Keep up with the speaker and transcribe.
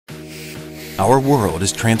Our world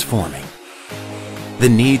is transforming. The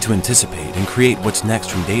need to anticipate and create what's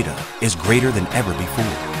next from data is greater than ever before.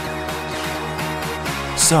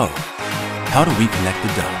 So, how do we connect the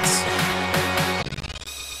dots?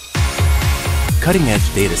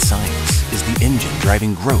 Cutting-edge data science is the engine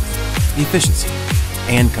driving growth, efficiency,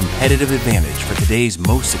 and competitive advantage for today's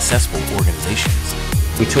most successful organizations.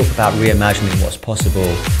 We talk about reimagining what's possible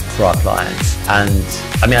for our clients, and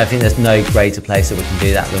I think there's no greater place that we can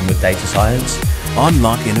do that than with data science.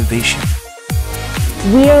 Unlock innovation.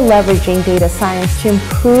 We are leveraging data science to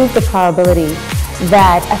improve the probability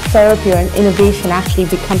that a therapy or an innovation actually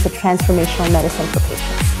becomes a transformational medicine for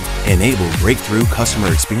patients. Enable breakthrough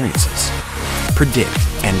customer experiences. Predict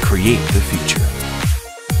and create the future.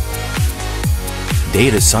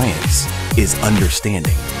 Data science is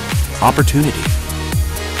understanding, opportunity,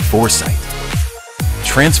 foresight,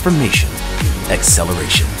 transformation,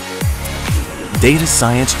 acceleration. Data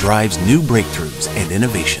science drives new breakthroughs and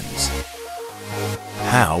innovations.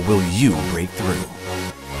 How will you break through?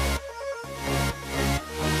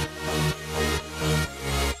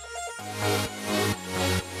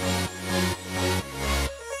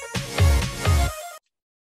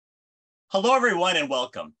 Hello, everyone, and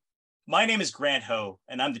welcome. My name is Grant Ho,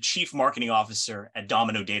 and I'm the Chief Marketing Officer at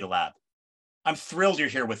Domino Data Lab. I'm thrilled you're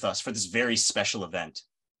here with us for this very special event.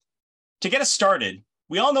 To get us started,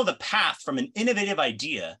 we all know the path from an innovative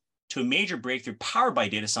idea to a major breakthrough powered by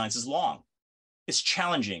data science is long. It's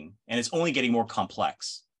challenging, and it's only getting more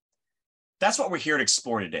complex. That's what we're here to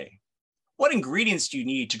explore today. What ingredients do you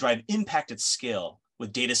need to drive impact at scale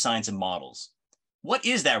with data science and models? What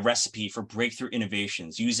is that recipe for breakthrough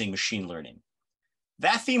innovations using machine learning?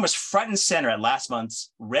 That theme was front and center at last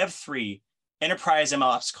month's Rev3 Enterprise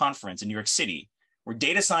MLOps Conference in New York City, where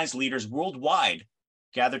data science leaders worldwide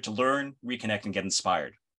gathered to learn, reconnect, and get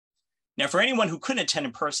inspired. Now, for anyone who couldn't attend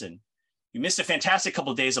in person, you missed a fantastic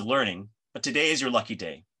couple of days of learning, but today is your lucky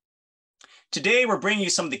day. Today, we're bringing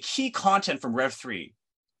you some of the key content from Rev3,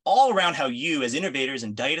 all around how you, as innovators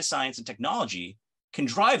in data science and technology, can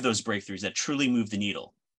drive those breakthroughs that truly move the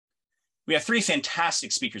needle. We have three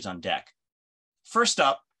fantastic speakers on deck. First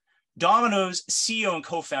up, Domino's CEO and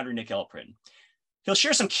co-founder, Nick Elprin. He'll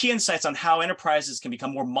share some key insights on how enterprises can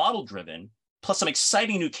become more model-driven, plus some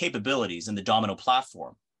exciting new capabilities in the Domino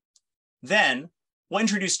platform. Then, we'll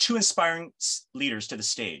introduce two inspiring leaders to the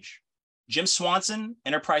stage. Jim Swanson,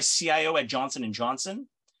 Enterprise CIO at Johnson & Johnson,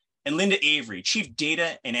 and Linda Avery, Chief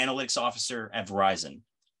Data and Analytics Officer at Verizon.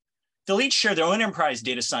 They'll each share their own enterprise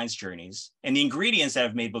data science journeys and the ingredients that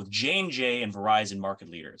have made both J&J and Verizon market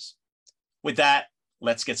leaders. With that,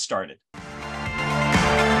 let's get started.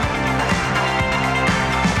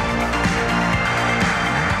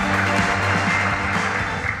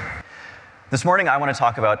 This morning, I want to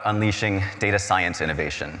talk about unleashing data science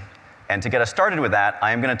innovation. And to get us started with that,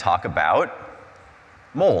 I am going to talk about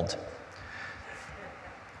mold.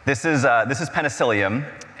 This is penicillium,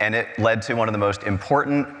 and it led to one of the most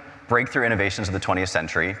important breakthrough innovations of the 20th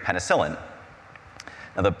century, penicillin.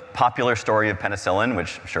 Now, the popular story of penicillin,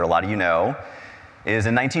 which I'm sure a lot of you know, is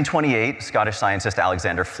in 1928, Scottish scientist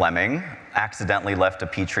Alexander Fleming accidentally left a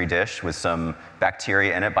petri dish with some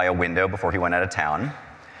bacteria in it by a window before he went out of town.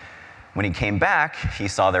 When he came back, he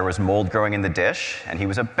saw there was mold growing in the dish, and he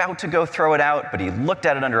was about to go throw it out, but he looked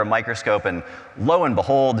at it under a microscope, and lo and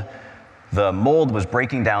behold, the mold was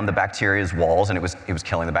breaking down the bacteria's walls, and it was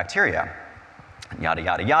killing the bacteria. Yada,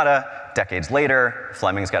 yada, yada. Decades later,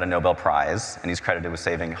 Fleming's got a Nobel Prize, and he's credited with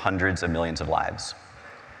saving hundreds of millions of lives.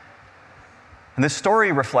 And this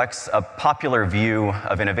story reflects a popular view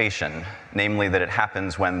of innovation, namely that it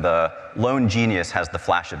happens when the lone genius has the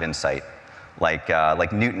flash of insight, like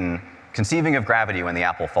Newton conceiving of gravity when the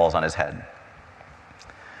apple falls on his head.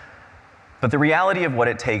 But the reality of what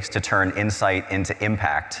it takes to turn insight into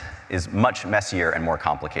impact is much messier and more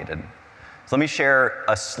complicated. So let me share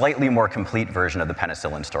a slightly more complete version of the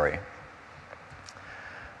penicillin story.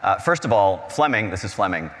 First of all, this is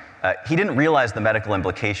Fleming, he didn't realize the medical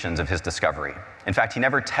implications of his discovery. In fact, he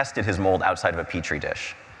never tested his mold outside of a petri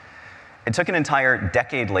dish. It took an entire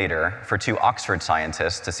decade later for two Oxford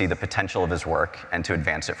scientists to see the potential of his work and to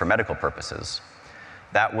advance it for medical purposes.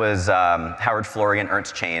 That was Howard Florey and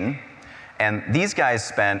Ernst Chain. And these guys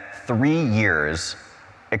spent 3 years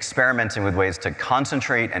experimenting with ways to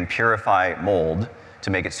concentrate and purify mold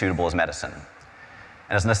to make it suitable as medicine.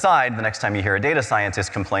 And as an aside, the next time you hear a data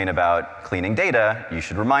scientist complain about cleaning data, you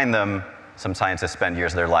should remind them some scientists spend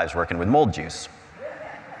years of their lives working with mold juice.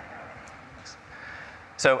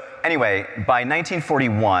 So anyway, by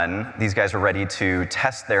 1941, these guys were ready to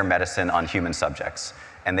test their medicine on human subjects.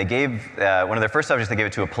 And they gave, one of their first subjects, they gave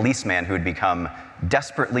it to a policeman who had become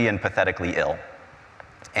desperately and pathetically ill.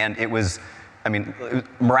 And it was, I mean, it was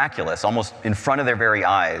miraculous. Almost in front of their very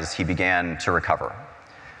eyes, he began to recover.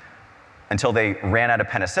 Until they ran out of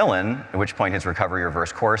penicillin, at which point his recovery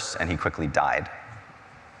reversed course and he quickly died.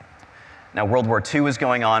 Now, World War II was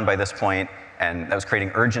going on by this point, and that was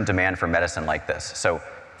creating urgent demand for medicine like this. So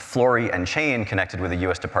Flory and Chain connected with the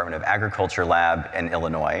US Department of Agriculture lab in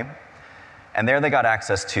Illinois. And there they got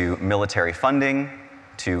access to military funding,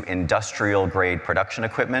 to industrial-grade production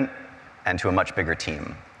equipment, and to a much bigger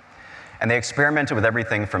team. And they experimented with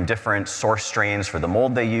everything from different source strains for the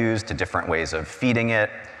mold they used to different ways of feeding it,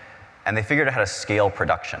 and they figured out how to scale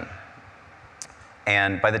production.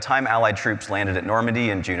 And by the time Allied troops landed at Normandy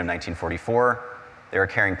in June of 1944, they were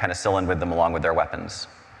carrying penicillin with them along with their weapons.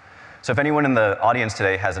 So if anyone in the audience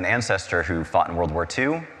today has an ancestor who fought in World War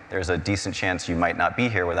II, there's a decent chance you might not be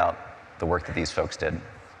here without the work that these folks did.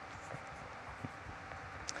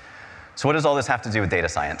 So what does all this have to do with data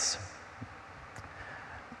science?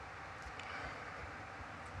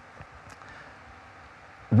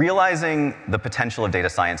 Realizing the potential of data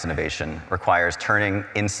science innovation requires turning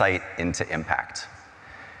insight into impact.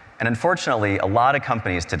 And unfortunately, a lot of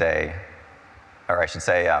companies today, or I should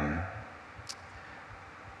say,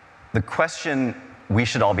 the question we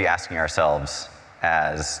should all be asking ourselves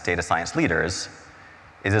as data science leaders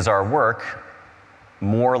is our work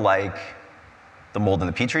more like the mold in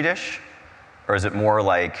the petri dish, or is it more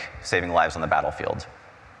like saving lives on the battlefield?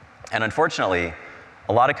 And unfortunately,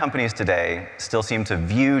 a lot of companies today still seem to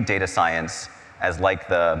view data science as like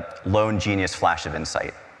the lone genius flash of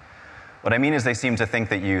insight. What I mean is they seem to think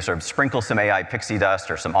that you sort of sprinkle some AI pixie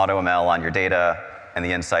dust or some AutoML on your data and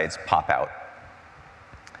the insights pop out.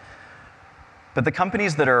 But the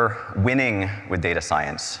companies that are winning with data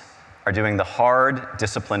science are doing the hard,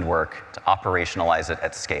 disciplined work to operationalize it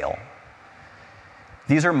at scale.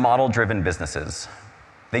 These are model-driven businesses.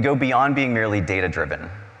 They go beyond being merely data-driven.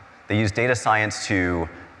 They use data science to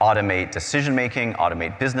automate decision-making,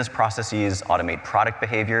 automate business processes, automate product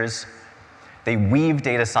behaviors. They weave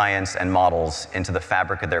data science and models into the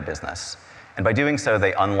fabric of their business. And by doing so,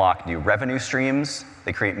 they unlock new revenue streams,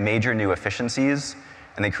 they create major new efficiencies,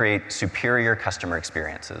 and they create superior customer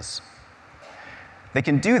experiences. They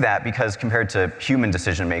can do that because compared to human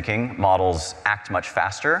decision-making, models act much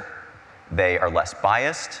faster, they are less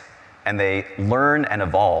biased, and they learn and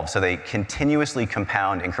evolve, so they continuously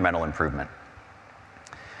compound incremental improvement.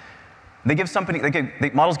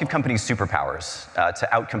 Models give companies superpowers to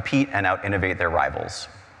outcompete and out-innovate their rivals.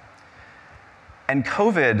 And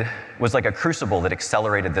COVID was like a crucible that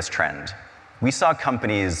accelerated this trend. We saw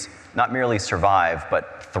companies not merely survive,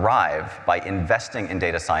 but thrive by investing in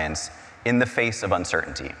data science in the face of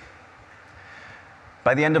uncertainty.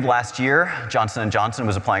 By the end of last year, Johnson & Johnson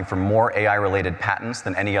was applying for more AI-related patents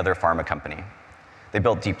than any other pharma company. They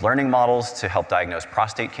built deep learning models to help diagnose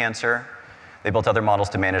prostate cancer. They built other models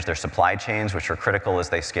to manage their supply chains, which were critical as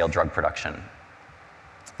they scaled drug production.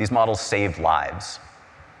 These models saved lives.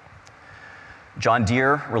 John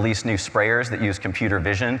Deere released new sprayers that use computer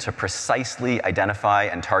vision to precisely identify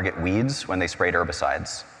and target weeds when they sprayed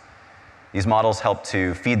herbicides. These models help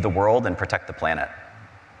to feed the world and protect the planet.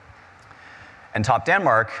 And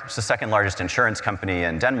Topdanmark, which is the second largest insurance company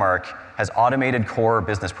in Denmark, has automated core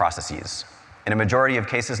business processes. In a majority of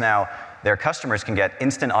cases now, their customers can get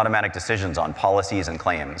instant automatic decisions on policies and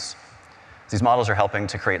claims. These models are helping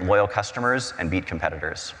to create loyal customers and beat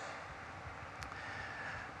competitors.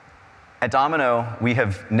 At Domino, we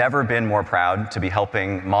have never been more proud to be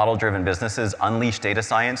helping model-driven businesses unleash data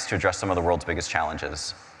science to address some of the world's biggest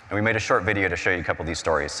challenges. And we made a short video to show you a couple of these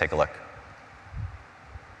stories. Take a look.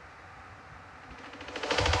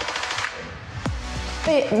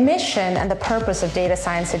 The mission and the purpose of data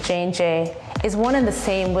science at J&J is one and the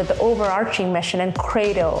same with the overarching mission and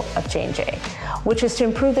credo of J&J, which is to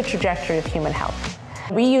improve the trajectory of human health.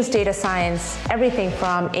 We use data science, everything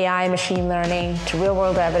from AI, machine learning, to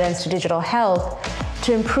real-world evidence, to digital health,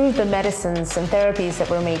 to improve the medicines and therapies that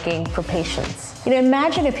we're making for patients.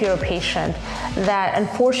 Imagine if you're a patient that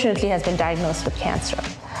unfortunately has been diagnosed with cancer.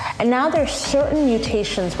 And now there are certain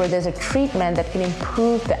mutations where there's a treatment that can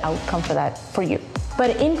improve the outcome for you.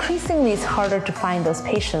 But increasingly, it's harder to find those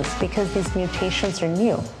patients because these mutations are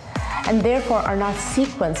new and therefore are not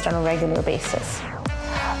sequenced on a regular basis.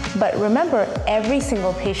 But remember, every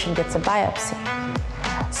single patient gets a biopsy.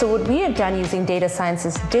 So what we have done using data science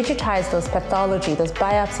is digitize those pathology, those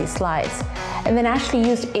biopsy slides, and then actually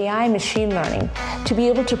used AI machine learning to be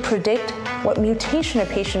able to predict what mutation a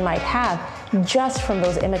patient might have just from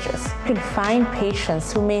those images. You can find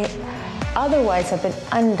patients who may otherwise have been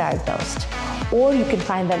undiagnosed or you can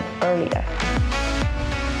find them earlier.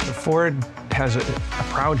 Ford has a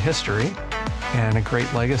proud history and a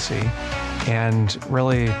great legacy, and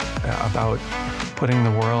really about putting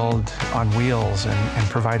the world on wheels and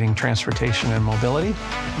providing transportation and mobility.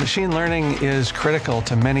 Machine learning is critical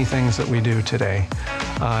to many things that we do today.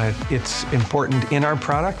 It's important in our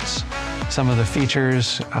products, some of the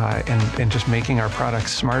features, and just making our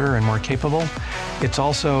products smarter and more capable. It's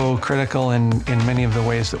also critical in many of the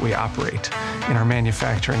ways that we operate, in our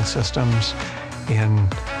manufacturing systems, in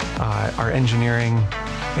our engineering,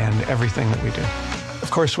 and everything that we do. Of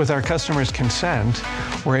course, with our customers' consent,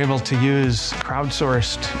 we're able to use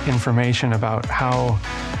crowdsourced information about how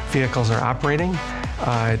vehicles are operating,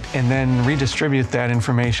 and then redistribute that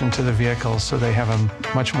information to the vehicles so they have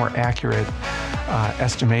a much more accurate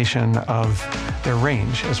estimation of their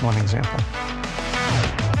range, as one example.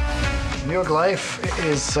 New York Life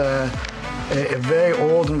is a very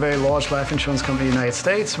old and very large life insurance company in the United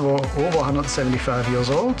States. We're over 175 years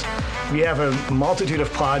old. We have a multitude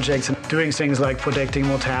of projects doing things like predicting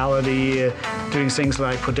mortality, doing things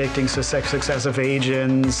like predicting success of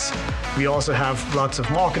agents. We also have lots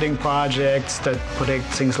of marketing projects that predict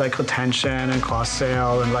things like retention and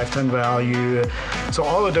cross-sale and lifetime value. So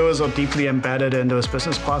all of those are deeply embedded in those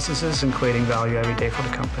business processes and creating value every day for the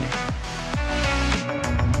company.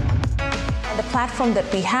 The platform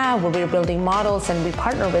that we have, where we're building models and we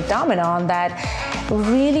partner with Domino on that,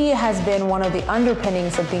 really has been one of the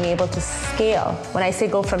underpinnings of being able to scale. When I say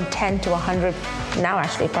go from 10 to 100, now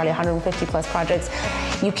actually probably 150 plus projects,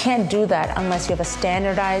 you can't do that unless you have a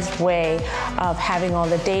standardized way of having all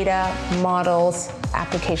the data, models,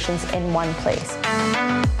 applications in one place.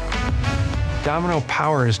 Domino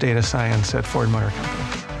powers data science at Ford Motor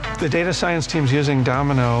Company. The data science teams using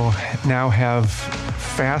Domino now have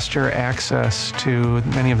faster access to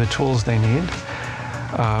many of the tools they need.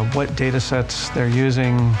 What data sets they're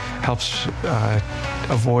using helps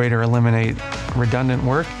avoid or eliminate redundant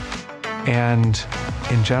work, and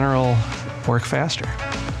in general, work faster.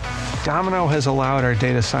 Domino has allowed our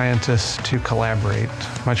data scientists to collaborate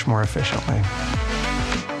much more efficiently.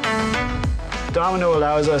 Domino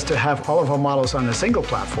allows us to have all of our models on a single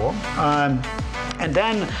platform, and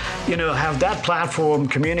then have that platform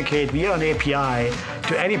communicate via an API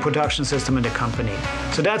to any production system in the company.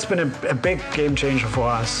 So that's been a big game changer for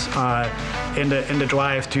us in the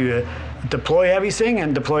drive to deploy everything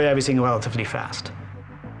and deploy everything relatively fast.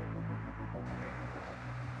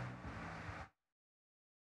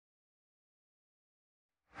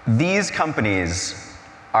 These companies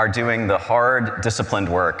are doing the hard, disciplined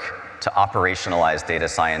work to operationalize data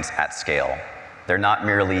science at scale. They're not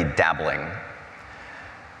merely dabbling.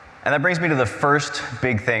 And that brings me to the first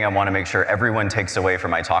big thing I want to make sure everyone takes away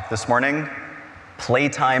from my talk this morning.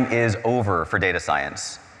 Playtime is over for data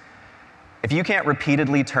science. If you can't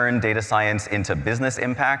repeatedly turn data science into business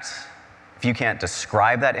impact, if you can't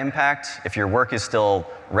describe that impact, if your work is still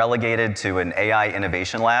relegated to an AI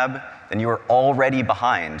innovation lab, then you are already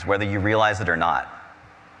behind, whether you realize it or not.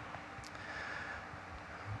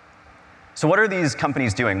 So what are these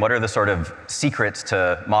companies doing? What are the sort of secrets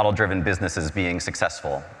to model-driven businesses being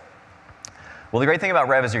successful? Well, the great thing about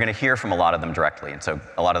Rev is you're going to hear from a lot of them directly. And so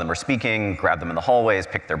a lot of them are speaking, grab them in the hallways,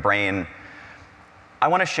 pick their brain. I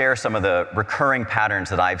want to share some of the recurring patterns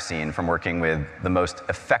that I've seen from working with the most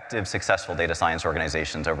effective, successful data science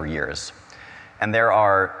organizations over years. And there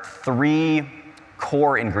are 3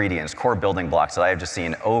 core ingredients, core building blocks that I have just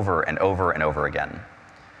seen over and over and over again.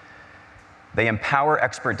 They empower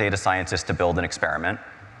expert data scientists to build an experiment.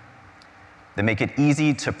 They make it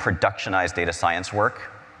easy to productionize data science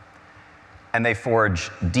work. And they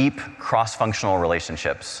forge deep cross-functional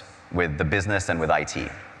relationships with the business and with IT.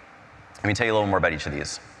 Let me tell you a little more about each of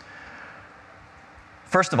these.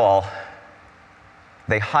 First of all,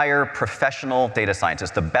 they hire professional data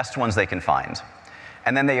scientists, the best ones they can find.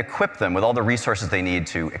 And then they equip them with all the resources they need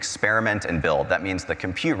to experiment and build. That means the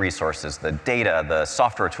compute resources, the data, the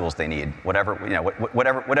software tools they need, whatever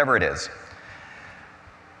it is.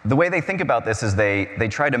 The way they think about this is they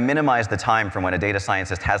try to minimize the time from when a data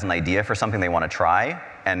scientist has an idea for something they want to try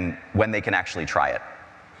and when they can actually try it.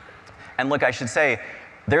 And look, I should say,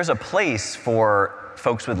 there's a place for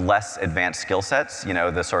folks with less advanced skill sets,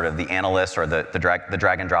 the sort of the analysts or the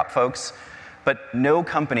drag and drop folks. But no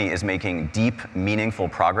company is making deep, meaningful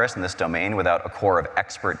progress in this domain without a core of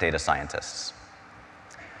expert data scientists.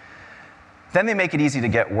 Then they make it easy to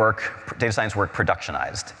get data science work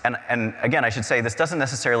productionized. And again, I should say, this doesn't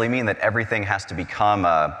necessarily mean that everything has to become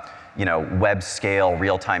a web scale,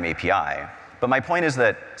 real-time API. But my point is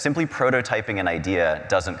that simply prototyping an idea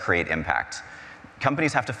doesn't create impact.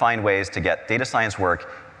 Companies have to find ways to get data science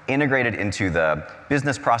work integrated into the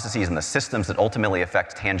business processes and the systems that ultimately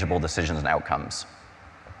affect tangible decisions and outcomes.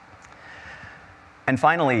 And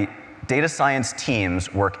finally, data science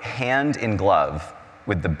teams work hand in glove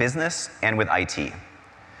with the business and with IT.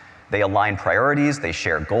 They align priorities, they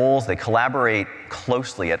share goals, they collaborate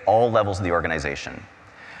closely at all levels of the organization.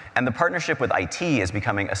 And the partnership with IT is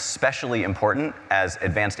becoming especially important as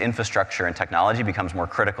advanced infrastructure and technology becomes more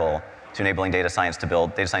critical to enabling data science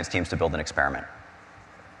teams to build an experiment.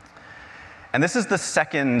 And this is the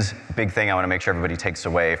second big thing I want to make sure everybody takes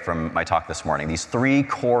away from my talk this morning. These three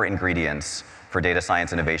core ingredients for data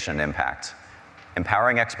science innovation and impact: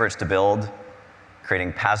 empowering experts to build,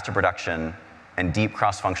 creating paths to production, and deep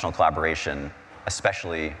cross-functional collaboration,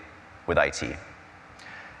 especially with IT.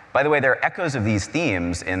 By the way, there are echoes of these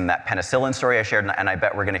themes in that penicillin story I shared, and I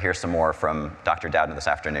bet we're going to hear some more from Dr. Dowden this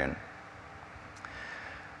afternoon.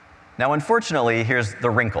 Now, unfortunately, here's the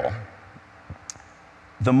wrinkle.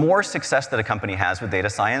 The more success that a company has with data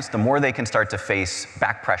science, the more they can start to face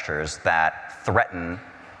back pressures that threaten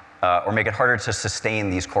or make it harder to sustain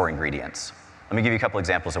these core ingredients. Let me give you a couple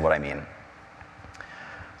examples of what I mean.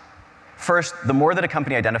 First, the more that a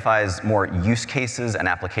company identifies more use cases and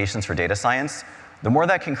applications for data science, the more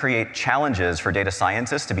that can create challenges for data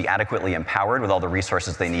scientists to be adequately empowered with all the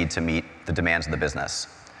resources they need to meet the demands of the business.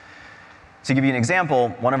 To give you an example,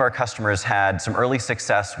 one of our customers had some early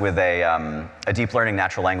success with a deep learning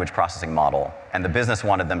natural language processing model, and the business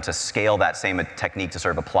wanted them to scale that same technique to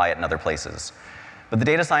sort of apply it in other places. But the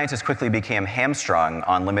data scientists quickly became hamstrung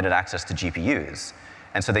on limited access to GPUs,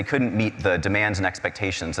 and so they couldn't meet the demands and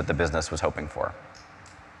expectations that the business was hoping for.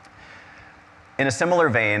 In a similar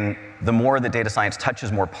vein, the more that data science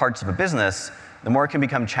touches more parts of a business, the more it can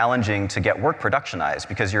become challenging to get work productionized,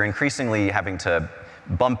 because you're increasingly having to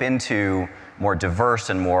bump into more diverse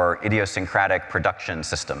and more idiosyncratic production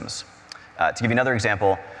systems. To give you another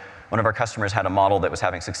example, one of our customers had a model that was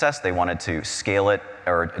having success. They wanted to scale it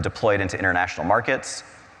or deploy it into international markets,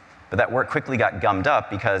 but that work quickly got gummed up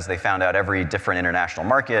because they found out every different international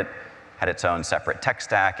market had its own separate tech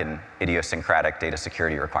stack and idiosyncratic data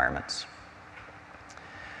security requirements.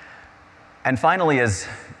 And finally, as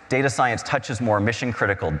data science touches more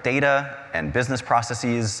mission-critical data and business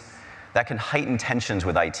processes, that can heighten tensions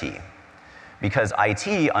with IT. Because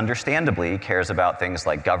IT, understandably, cares about things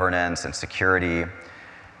like governance and security,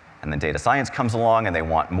 and then data science comes along and they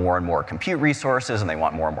want more and more compute resources and they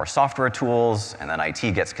want more software tools, and then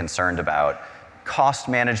IT gets concerned about cost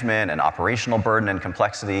management and operational burden and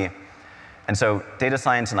complexity. And so data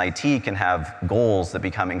science and IT can have goals that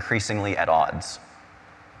become increasingly at odds.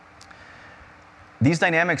 These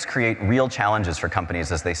dynamics create real challenges for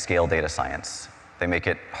companies as they scale data science. They make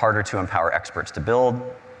it harder to empower experts to build,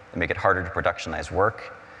 they make it harder to productionize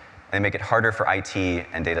work, and they make it harder for IT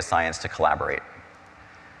and data science to collaborate.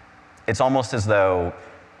 It's almost as though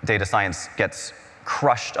data science gets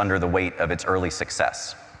crushed under the weight of its early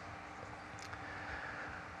success.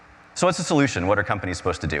 So what's the solution? What are companies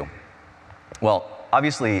supposed to do? Well,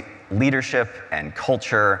 obviously, leadership and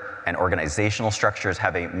culture and organizational structures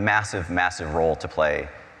have a massive, massive role to play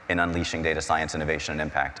in unleashing data science innovation and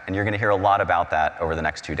impact. And you're going to hear a lot about that over the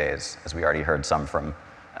next 2 days, as we already heard some from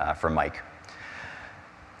Mike.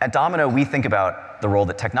 At Domino, we think about the role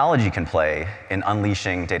that technology can play in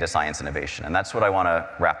unleashing data science innovation, and that's what I want to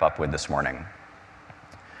wrap up with this morning.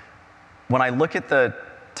 When I look at the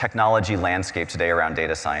technology landscape today around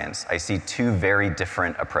data science, I see two very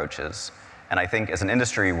different approaches, and I think as an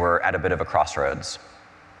industry, we're at a bit of a crossroads.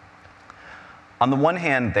 On the one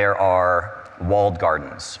hand, there are walled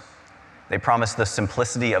gardens. They promise the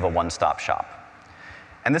simplicity of a one-stop shop.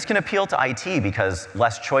 And this can appeal to IT because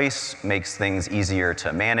less choice makes things easier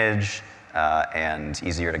to manage and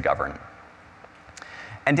easier to govern.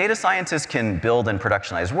 And data scientists can build and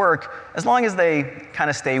productionize work as long as they kind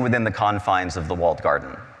of stay within the confines of the walled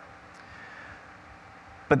garden.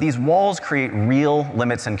 But these walls create real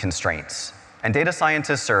limits and constraints. And data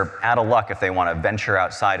scientists are out of luck if they want to venture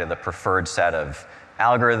outside of the preferred set of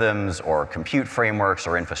algorithms or compute frameworks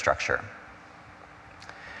or infrastructure.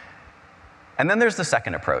 And then there's the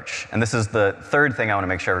second approach, and this is the third thing I want to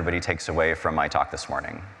make sure everybody takes away from my talk this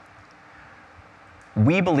morning.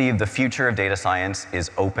 We believe the future of data science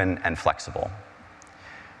is open and flexible,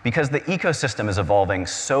 because the ecosystem is evolving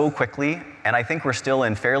so quickly, and I think we're still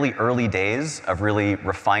in fairly early days of really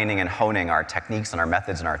refining and honing our techniques and our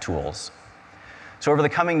methods and our tools. So over the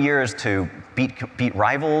coming years, to beat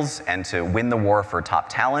rivals and to win the war for top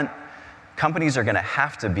talent, companies are going to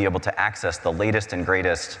have to be able to access the latest and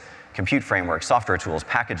greatest compute frameworks, software tools,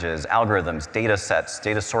 packages, algorithms, data sets,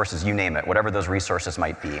 data sources, you name it, whatever those resources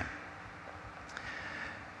might be.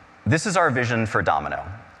 This is our vision for Domino.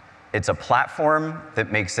 It's a platform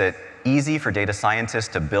that makes it easy for data scientists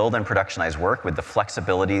to build and productionize work with the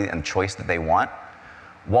flexibility and choice that they want,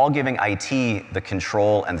 while giving IT the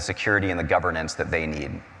control and the security and the governance that they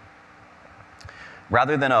need.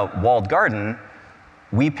 Rather than a walled garden,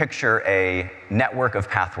 we picture a network of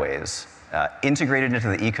pathways integrated into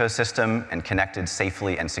the ecosystem and connected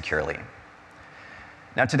safely and securely.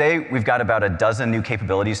 Now today, we've got about a dozen new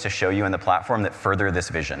capabilities to show you in the platform that further this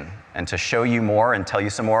vision. And to show you more and tell you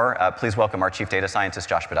some more, please welcome our Chief Data Scientist,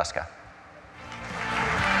 Josh Poduska.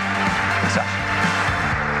 Thanks,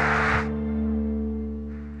 Josh.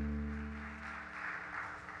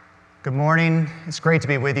 Good morning. It's great to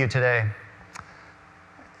be with you today.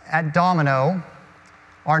 At Domino,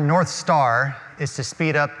 our North Star is to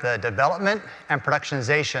speed up the development and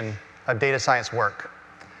productionization of data science work.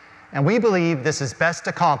 And we believe this is best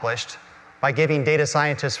accomplished by giving data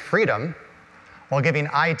scientists freedom while giving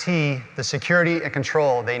IT the security and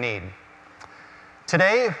control they need.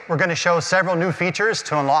 Today, we're going to show several new features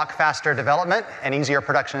to unlock faster development and easier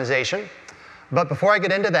productionization. But before I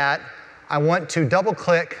get into that, I want to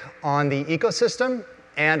double-click on the ecosystem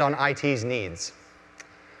and on IT's needs.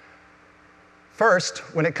 First,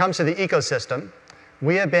 when it comes to the ecosystem,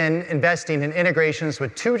 we have been investing in integrations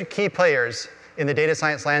with two key players in the data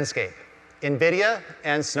science landscape, NVIDIA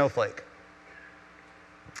and Snowflake.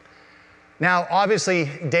 Now, obviously,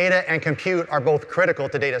 data and compute are both critical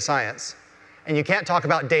to data science. And you can't talk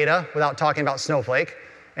about data without talking about Snowflake,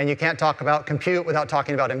 and you can't talk about compute without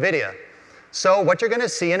talking about NVIDIA. So what you're going to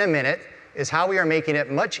see in a minute is how we are making it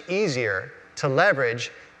much easier to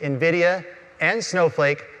leverage NVIDIA and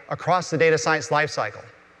Snowflake across the data science lifecycle,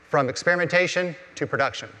 from experimentation to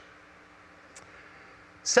production.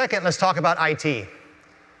 Second, let's talk about IT.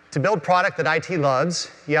 To build product that IT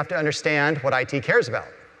loves, you have to understand what IT cares about.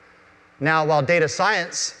 Now, while data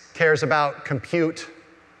science cares about compute,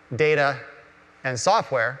 data, and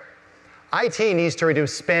software, IT needs to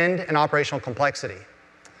reduce spend and operational complexity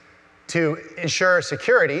to ensure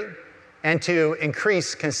security and to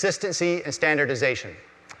increase consistency and standardization.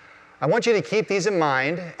 I want you to keep these in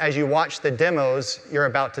mind as you watch the demos you're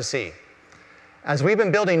about to see. As we've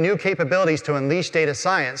been building new capabilities to unleash data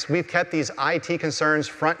science, we've kept these IT concerns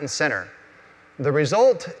front and center. The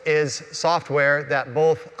result is software that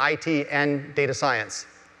both IT and data science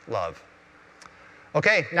love.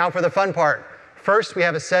 Okay, now for the fun part. First, we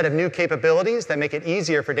have a set of new capabilities that make it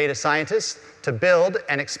easier for data scientists to build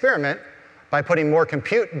and experiment by putting more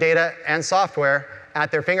compute, data, and software at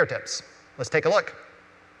their fingertips. Let's take a look.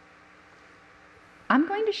 I'm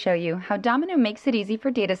going to show you how Domino makes it easy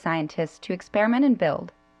for data scientists to experiment and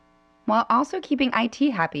build, while also keeping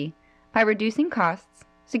IT happy by reducing costs,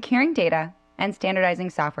 securing data, and standardizing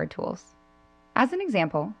software tools. As an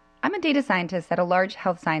example, I'm a data scientist at a large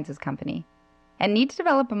health sciences company and need to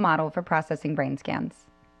develop a model for processing brain scans.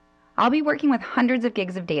 I'll be working with hundreds of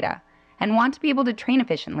gigs of data and want to be able to train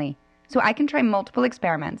efficiently so I can try multiple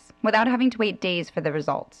experiments without having to wait days for the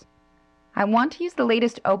results. I want to use the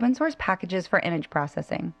latest open source packages for image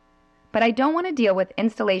processing, but I don't want to deal with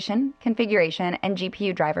installation, configuration, and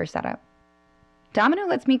GPU driver setup. Domino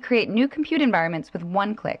lets me create new compute environments with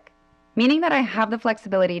one click, meaning that I have the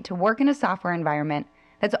flexibility to work in a software environment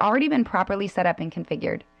that's already been properly set up and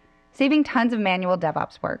configured, saving tons of manual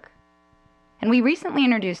DevOps work. And we recently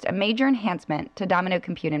introduced a major enhancement to Domino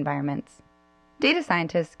compute environments. Data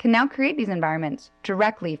scientists can now create these environments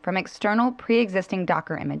directly from external pre-existing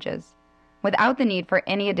Docker images, without the need for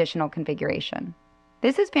any additional configuration.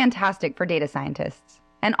 This is fantastic for data scientists,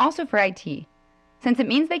 and also for IT, since it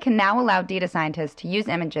means they can now allow data scientists to use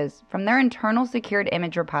images from their internal secured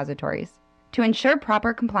image repositories to ensure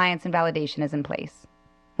proper compliance and validation is in place.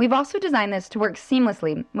 We've also designed this to work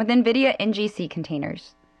seamlessly with NVIDIA NGC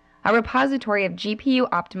containers, a repository of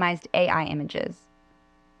GPU-optimized AI images.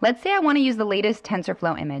 Let's say I want to use the latest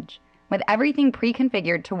TensorFlow image, with everything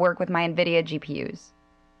pre-configured to work with my NVIDIA GPUs.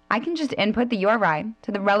 I can just input the URI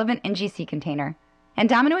to the relevant NGC container, and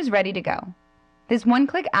Domino is ready to go. This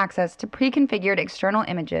one-click access to pre-configured external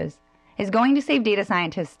images is going to save data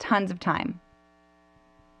scientists tons of time.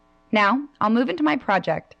 Now, I'll move into my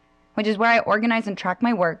project, which is where I organize and track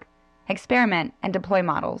my work, experiment, and deploy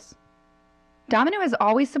models. Domino has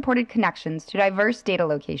always supported connections to diverse data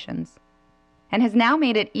locations, and has now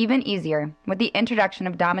made it even easier with the introduction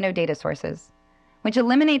of Domino data sources, which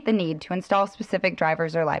eliminate the need to install specific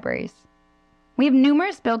drivers or libraries. We have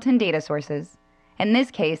numerous built-in data sources. In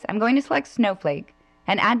this case, I'm going to select Snowflake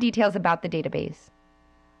and add details about the database.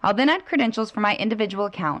 I'll then add credentials for my individual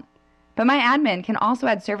account, but my admin can also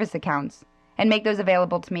add service accounts and make those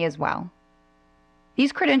available to me as well.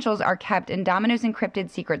 These credentials are kept in Domino's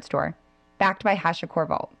encrypted secret store, backed by HashiCorp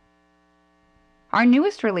Vault. Our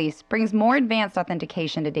newest release brings more advanced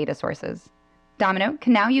authentication to data sources. Domino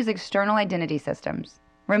can now use external identity systems,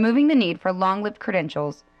 removing the need for long-lived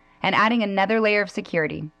credentials and adding another layer of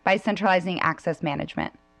security by centralizing access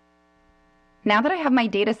management. Now that I have my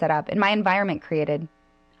data set up and my environment created,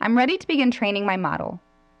 I'm ready to begin training my model.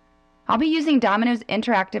 I'll be using Domino's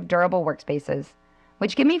interactive durable workspaces,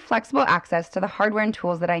 which give me flexible access to the hardware and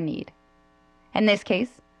tools that I need. In this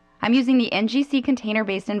case, I'm using the NGC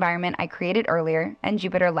container-based environment I created earlier in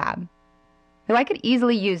Jupyter Lab, though I could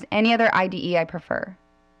easily use any other IDE I prefer.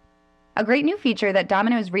 A great new feature that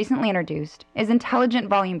Domino has recently introduced is intelligent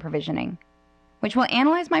volume provisioning, which will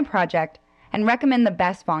analyze my project and recommend the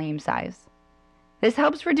best volume size. This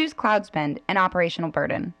helps reduce cloud spend and operational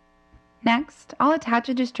burden. Next, I'll attach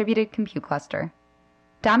a distributed compute cluster.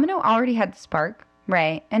 Domino already had Spark,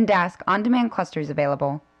 Ray, and Dask on-demand clusters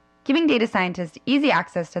available, giving data scientists easy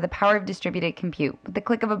access to the power of distributed compute with the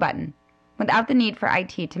click of a button, without the need for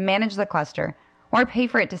IT to manage the cluster or pay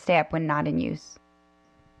for it to stay up when not in use.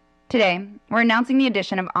 Today, we're announcing the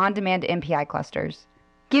addition of on-demand MPI clusters,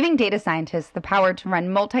 giving data scientists the power to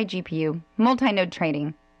run multi-GPU, multi-node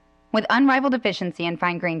training with unrivaled efficiency and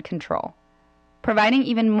fine-grained control, providing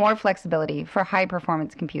even more flexibility for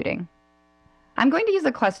high-performance computing. I'm going to use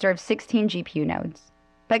a cluster of 16 GPU nodes,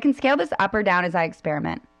 but can scale this up or down as I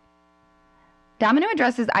experiment. Domino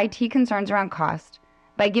addresses IT concerns around cost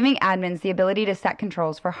by giving admins the ability to set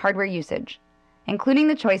controls for hardware usage, including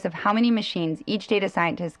the choice of how many machines each data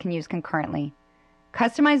scientist can use concurrently,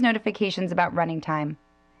 customized notifications about running time,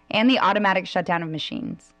 and the automatic shutdown of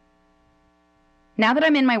machines. Now that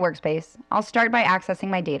I'm in my workspace, I'll start by accessing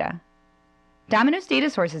my data. Domino's Data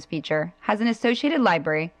Sources feature has an associated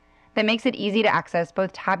library that makes it easy to access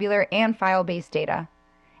both tabular and file-based data,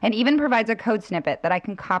 and even provides a code snippet that I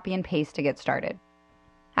can copy and paste to get started.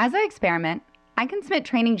 As I experiment, I can submit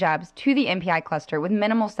training jobs to the MPI cluster with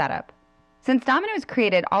minimal setup, since Domino has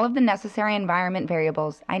created all of the necessary environment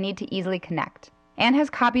variables I need to easily connect, and has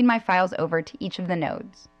copied my files over to each of the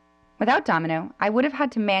nodes. Without Domino, I would have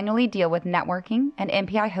had to manually deal with networking and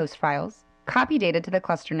MPI host files, copy data to the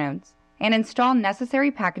cluster nodes, and install necessary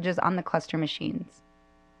packages on the cluster machines.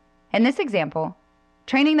 In this example,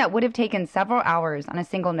 training that would have taken several hours on a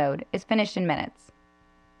single node is finished in minutes.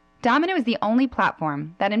 Domino is the only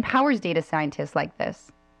platform that empowers data scientists like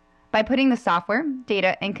this, by putting the software,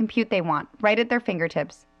 data, and compute they want right at their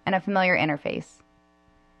fingertips in a familiar interface.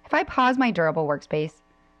 If I pause my durable workspace,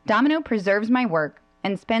 Domino preserves my work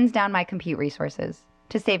and spends down my compute resources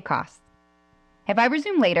to save costs. If I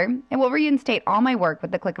resume later, it will reinstate all my work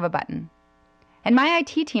with the click of a button. And my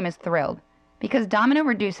IT team is thrilled because Domino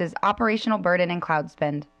reduces operational burden and cloud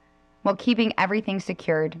spend while keeping everything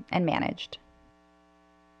secured and managed.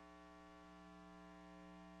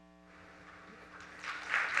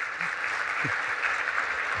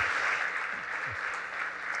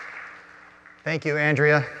 Thank you,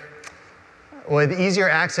 Andrea. With easier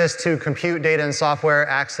access to compute data and software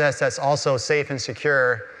access that's also safe and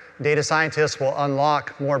secure, data scientists will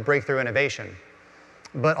unlock more breakthrough innovation.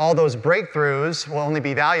 But all those breakthroughs will only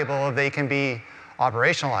be valuable if they can be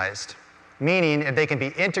operationalized, meaning if they can be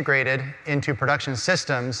integrated into production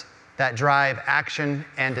systems that drive action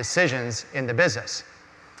and decisions in the business.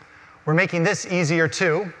 We're making this easier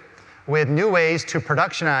too, with new ways to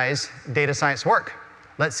productionize data science work.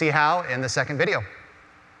 Let's see how in the second video.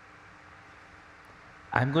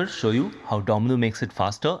 I'm going to show you how Domino makes it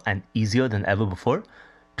faster and easier than ever before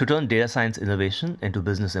to turn data science innovation into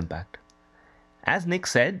business impact. As Nick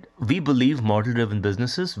said, we believe model-driven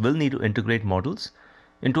businesses will need to integrate models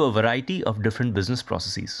into a variety of different business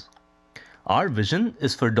processes. Our vision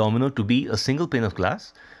is for Domino to be a single pane of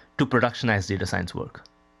glass to productionize data science work.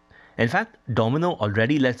 In fact, Domino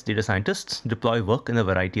already lets data scientists deploy work in a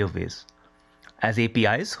variety of ways. As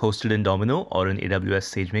APIs hosted in Domino or in AWS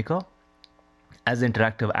SageMaker, as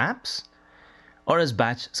interactive apps, or as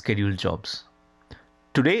batch scheduled jobs.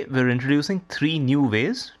 Today, we're introducing 3 new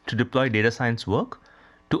ways to deploy data science work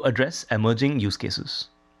to address emerging use cases.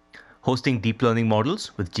 Hosting deep learning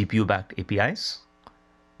models with GPU-backed APIs,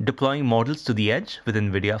 deploying models to the edge with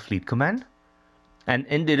NVIDIA Fleet Command, and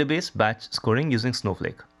in-database batch scoring using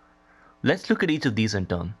Snowflake. Let's look at each of these in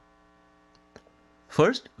turn.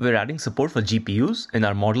 First, we're adding support for GPUs in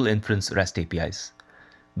our model inference REST APIs.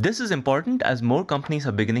 This is important as more companies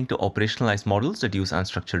are beginning to operationalize models that use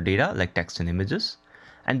unstructured data like text and images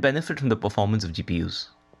and benefit from the performance of GPUs.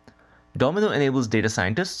 Domino enables data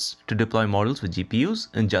scientists to deploy models with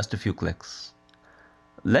GPUs in just a few clicks.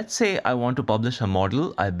 Let's say I want to publish a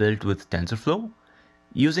model I built with TensorFlow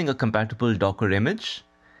using a compatible Docker image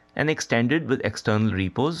and extended with external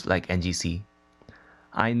repos like NGC.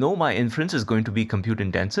 I know my inference is going to be compute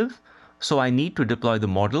intensive, so I need to deploy the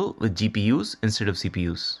model with GPUs instead of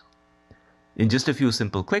CPUs. In just a few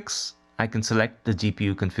simple clicks, I can select the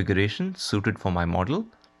GPU configuration suited for my model,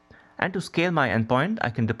 and to scale my endpoint, I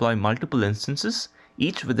can deploy multiple instances,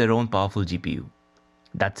 each with their own powerful GPU.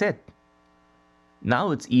 That's it.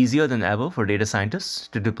 Now it's easier than ever for data scientists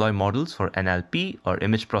to deploy models for NLP or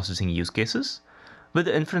image processing use cases with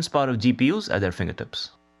the inference power of GPUs at their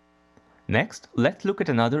fingertips. Next, let's look at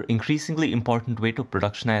another increasingly important way to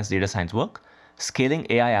productionize data science work, scaling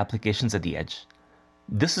AI applications at the edge.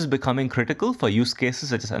 This is becoming critical for use cases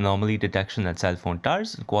such as anomaly detection at cell phone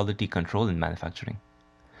towers and quality control in manufacturing.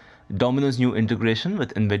 Domino's new integration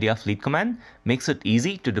with NVIDIA Fleet Command makes it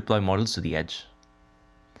easy to deploy models to the edge.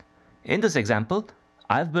 In this example,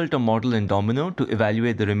 I've built a model in Domino to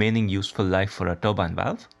evaluate the remaining useful life for a turbine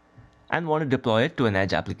valve and want to deploy it to an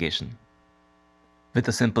edge application. With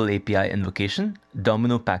a simple API invocation,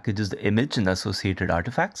 Domino packages the image and associated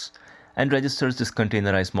artifacts and registers this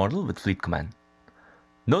containerized model with Fleet Command.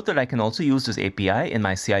 Note that I can also use this API in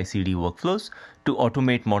my CI/CD workflows to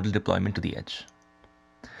automate model deployment to the edge.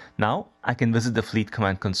 Now, I can visit the Fleet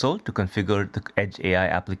Command console to configure the Edge AI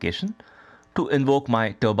application to invoke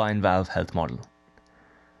my turbine valve health model.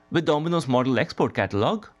 With Domino's model export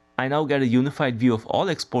catalog, I now get a unified view of all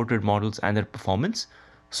exported models and their performance,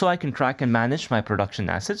 so I can track and manage my production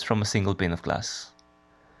assets from a single pane of glass.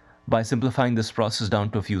 By simplifying this process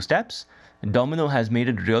down to a few steps, Domino has made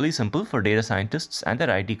it really simple for data scientists and their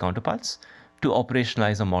IT counterparts to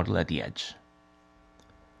operationalize a model at the edge.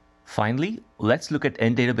 Finally, let's look at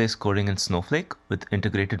in-database scoring in Snowflake with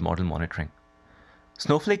integrated model monitoring.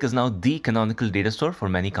 Snowflake is now the canonical data store for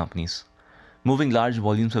many companies. Moving large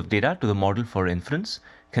volumes of data to the model for inference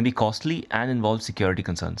can be costly and involve security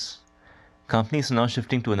concerns. Companies are now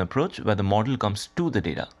shifting to an approach where the model comes to the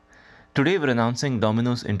data. Today, we're announcing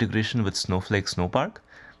Domino's integration with Snowflake Snowpark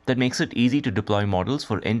that makes it easy to deploy models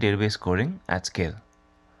for in-database scoring at scale.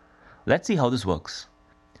 Let's see how this works.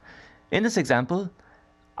 In this example,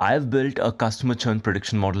 I've built a customer churn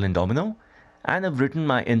prediction model in Domino, and I've written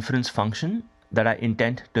my inference function that I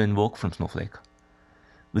intend to invoke from Snowflake.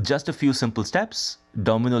 With just a few simple steps,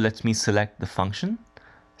 Domino lets me select the function,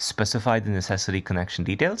 specify the necessary connection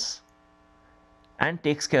details, and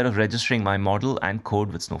takes care of registering my model and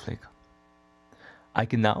code with Snowflake. I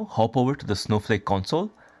can now hop over to the Snowflake console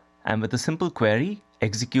and with a simple query,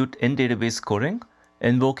 execute in-database scoring,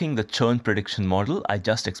 invoking the churn prediction model I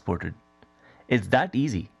just exported. It's that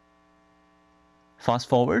easy. Fast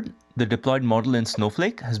forward, the deployed model in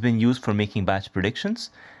Snowflake has been used for making batch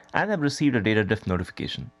predictions, and I've received a data drift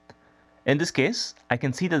notification. In this case, I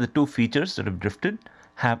can see that the two features that have drifted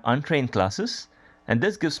have untrained classes, and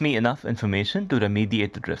this gives me enough information to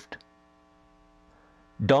remediate the drift.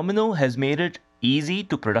 Domino has made it easy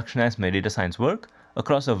to productionize my data science work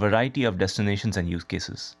across a variety of destinations and use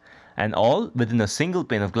cases, and all within a single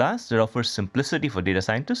pane of glass that offers simplicity for data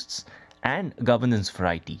scientists and governance for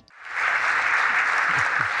IT.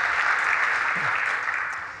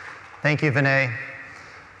 Thank you, Vinay.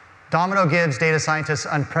 Domino gives data scientists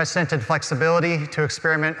unprecedented flexibility to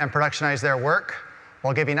experiment and productionize their work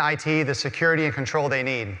while giving IT the security and control they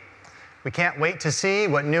need. We can't wait to see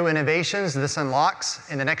what new innovations this unlocks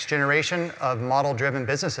in the next generation of model-driven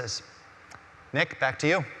businesses. Nick, back to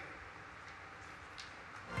you.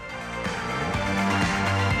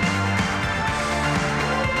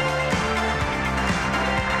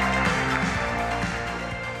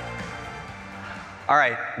 All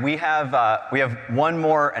right, we have one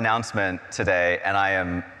more announcement today, and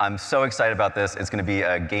I'm so excited about this. It's going to be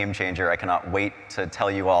a game changer. I cannot wait to tell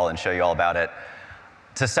you all and show you all about it.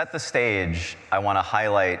 To set the stage, I want to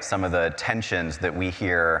highlight some of the tensions that we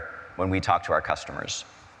hear when we talk to our customers.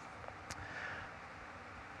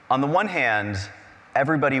 On the one hand,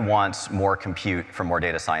 everybody wants more compute for more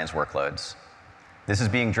data science workloads. This is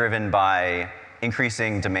being driven by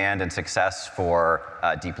increasing demand and success for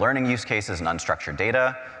deep learning use cases and unstructured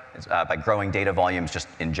data, by growing data volumes just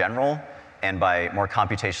in general, and by more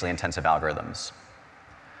computationally intensive algorithms.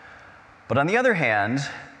 But on the other hand,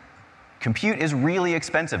 compute is really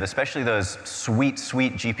expensive, especially those sweet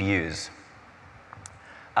GPUs.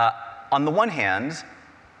 On the one hand,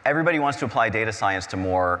 everybody wants to apply data science to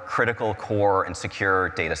more critical, core, and secure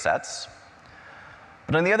data sets.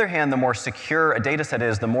 But on the other hand, the more secure a data set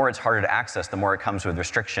is, the more it's harder to access, the more it comes with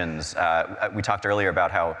restrictions. We talked earlier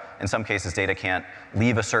about how, in some cases, data can't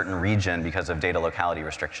leave a certain region because of data locality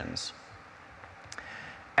restrictions.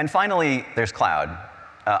 And finally, there's cloud.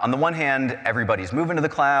 On the one hand, everybody's moving to the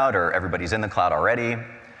cloud, or everybody's in the cloud already.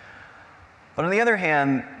 But on the other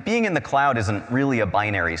hand, being in the cloud isn't really a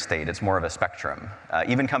binary state, it's more of a spectrum.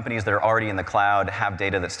 Even companies that are already in the cloud have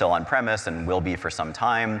data that's still on-premise and will be for some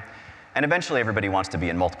time, and eventually everybody wants to be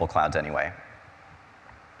in multiple clouds anyway.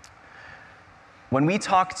 When we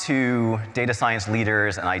talk to data science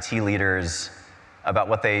leaders and IT leaders about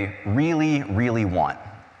what they really, really want,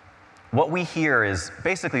 what we hear is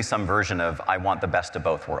basically some version of, I want the best of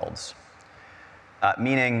both worlds.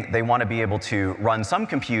 Meaning they want to be able to run some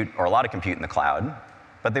compute or a lot of compute in the cloud,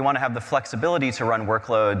 but they want to have the flexibility to run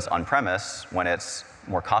workloads on-premise when it's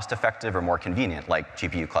more cost-effective or more convenient, like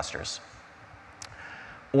GPU clusters.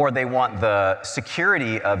 Or they want the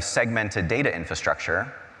security of segmented data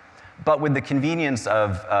infrastructure, but with the convenience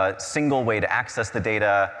of a single way to access the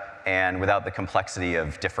data and without the complexity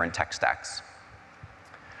of different tech stacks.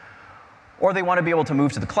 Or they want to be able to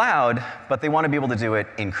move to the cloud, but they want to be able to do it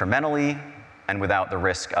incrementally and without the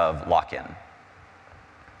risk of lock-in.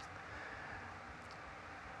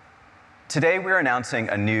 Today, we're announcing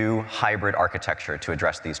a new hybrid architecture to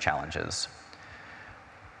address these challenges.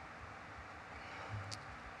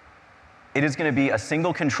 It is going to be a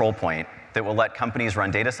single control point that will let companies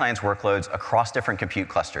run data science workloads across different compute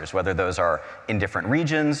clusters, whether those are in different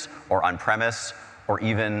regions or on-premise or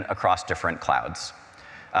even across different clouds.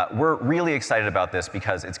 We're really excited about this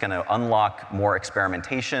because it's going to unlock more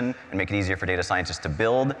experimentation and make it easier for data scientists to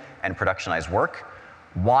build and productionize work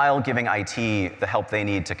while giving IT the help they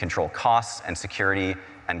need to control costs and security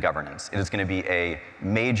and governance. It is going to be a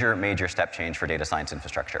major, major step change for data science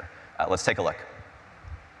infrastructure. Let's take a look.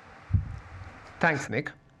 Thanks,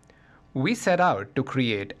 Nick. We set out to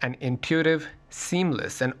create an intuitive,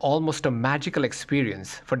 seamless, and almost a magical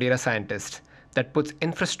experience for data scientists that puts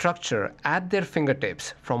infrastructure at their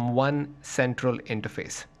fingertips from one central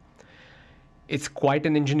interface. It's quite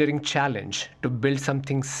an engineering challenge to build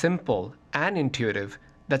something simple and intuitive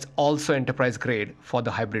that's also enterprise grade for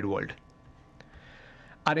the hybrid world.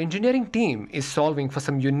 Our engineering team is solving for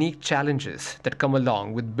some unique challenges that come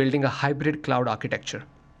along with building a hybrid cloud architecture.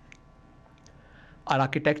 Our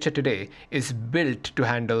architecture today is built to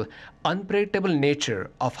handle unpredictable nature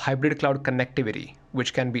of hybrid cloud connectivity,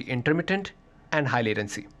 which can be intermittent and high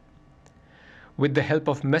latency. With the help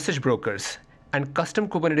of message brokers and custom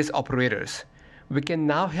Kubernetes operators, we can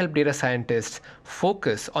now help data scientists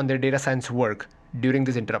focus on their data science work during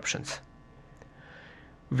these interruptions.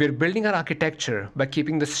 We're building our architecture by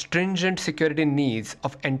keeping the stringent security needs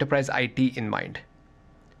of enterprise IT in mind,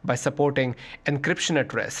 by supporting encryption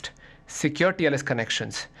at rest, secure TLS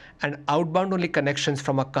connections, and outbound-only connections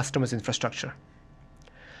from our customers' infrastructure.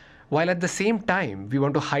 While at the same time, we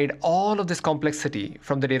want to hide all of this complexity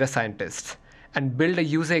from the data scientists and build a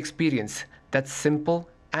user experience that's simple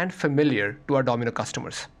and familiar to our Domino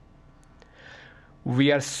customers.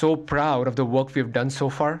 We are so proud of the work we've done so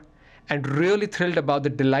far and really thrilled about the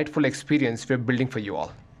delightful experience we're building for you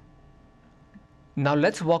all. Now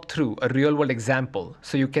let's walk through a real-world example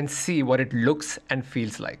so you can see what it looks and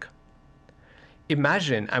feels like.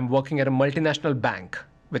 Imagine I'm working at a multinational bank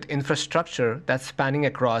with infrastructure that's spanning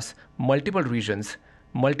across multiple regions,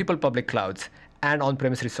 multiple public clouds, and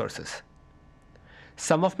on-premise resources.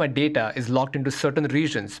 Some of my data is locked into certain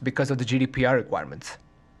regions because of the GDPR requirements.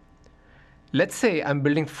 Let's say I'm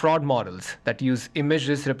building fraud models that use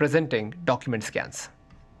images representing document scans.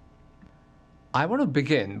 I want to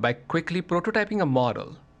begin by quickly prototyping a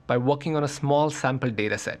model by working on a small sample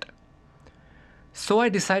data set. So I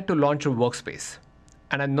decide to launch a workspace,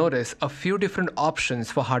 and I notice a few different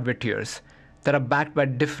options for hardware tiers that are backed by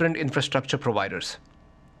different infrastructure providers.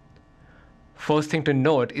 First thing to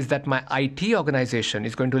note is that my IT organization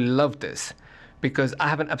is going to love this because I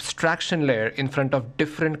have an abstraction layer in front of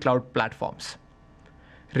different cloud platforms,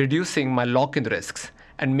 reducing my lock-in risks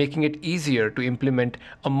and making it easier to implement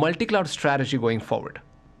a multi-cloud strategy going forward.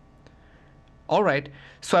 All right,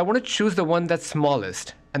 so I want to choose the one that's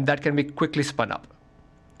smallest and that can be quickly spun up.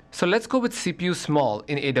 So let's go with CPU small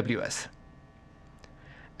in AWS.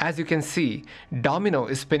 As you can see, Domino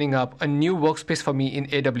is spinning up a new workspace for me in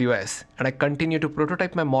AWS, and I continue to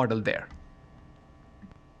prototype my model there.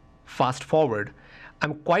 Fast forward,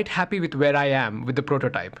 I'm quite happy with where I am with the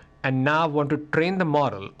prototype, and now want to train the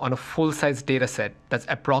model on a full-size dataset that's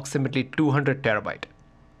approximately 200 terabyte.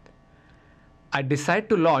 I decide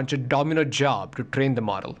to launch a Domino job to train the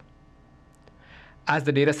model. As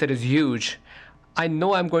the dataset is huge, I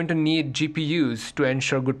know I'm going to need GPUs to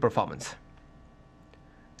ensure good performance.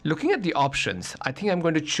 Looking at the options, I think I'm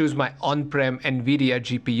going to choose my on-prem NVIDIA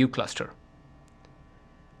GPU cluster.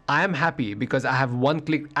 I am happy because I have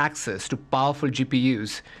one-click access to powerful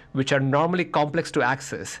GPUs, which are normally complex to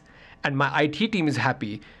access, and my IT team is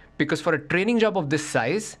happy because for a training job of this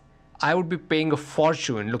size, I would be paying a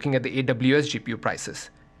fortune looking at the AWS GPU prices,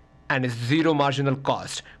 and is zero marginal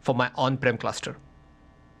cost for my on-prem cluster.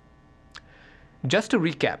 Just to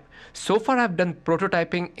recap, so far I've done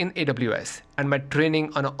prototyping in AWS and my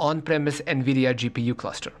training on an on-premise NVIDIA GPU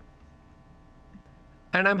cluster.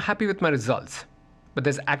 And I'm happy with my results, but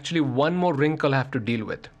there's actually one more wrinkle I have to deal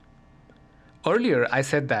with. Earlier, I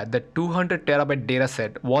said that the 200 terabyte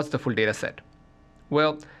dataset was the full dataset.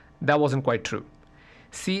 Well, that wasn't quite true.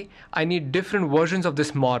 See, I need different versions of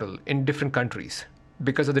this model in different countries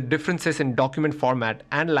because of the differences in document format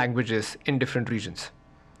and languages in different regions.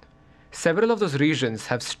 Several of those regions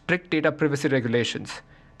have strict data privacy regulations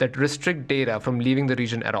that restrict data from leaving the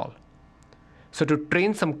region at all. So to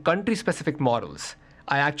train some country-specific models,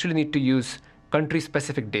 I actually need to use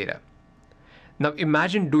country-specific data. Now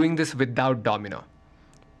imagine doing this without Domino.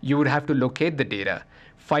 You would have to locate the data,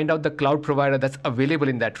 find out the cloud provider that's available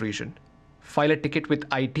in that region, file a ticket with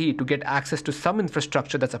IT to get access to some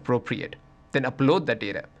infrastructure that's appropriate, then upload that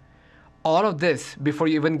data. All of this before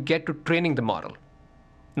you even get to training the model.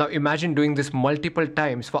 Now imagine doing this multiple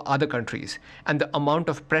times for other countries and the amount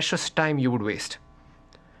of precious time you would waste.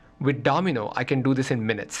 With Domino, I can do this in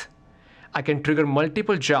minutes. I can trigger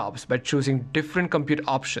multiple jobs by choosing different compute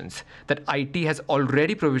options that IT has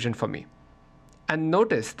already provisioned for me. And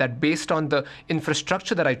notice that based on the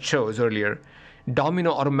infrastructure that I chose earlier,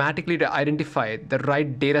 Domino automatically identified the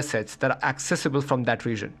right data sets that are accessible from that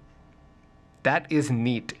region. That is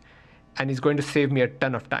neat and is going to save me a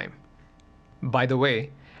ton of time. By the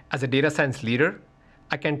way, as a data science leader,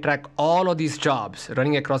 I can track all of these jobs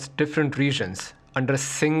running across different regions under a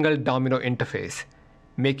single Domino interface,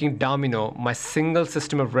 making Domino my single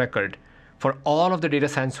system of record for all of the data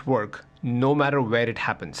science work, no matter where it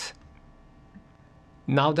happens.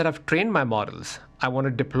 Now that I've trained my models, I want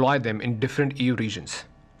to deploy them in different EU regions.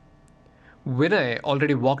 Vinay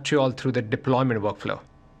already walked you all through the deployment workflow.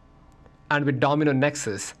 And with Domino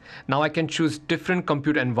Nexus, now I can choose different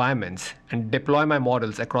compute environments and deploy my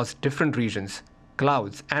models across different regions,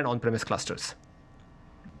 clouds, and on-premise clusters.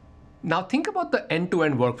 Now think about the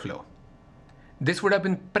end-to-end workflow. This would have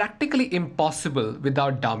been practically impossible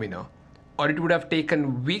without Domino, or it would have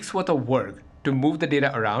taken weeks worth of work to move the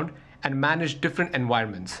data around and manage different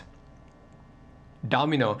environments.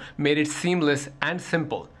 Domino made it seamless and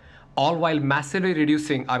simple, all while massively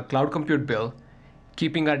reducing our cloud compute bill,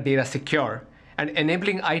 keeping our data secure, and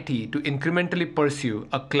enabling IT to incrementally pursue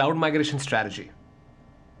a cloud migration strategy.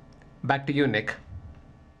 Back to you, Nick.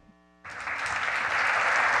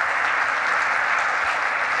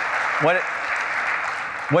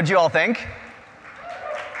 What'd you all think?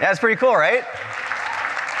 Yeah, it's pretty cool, right?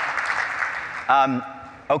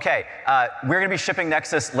 Okay, we're going to be shipping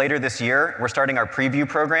Nexus later this year. We're starting our preview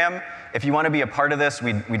program. If you want to be a part of this,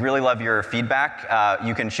 we'd really love your feedback.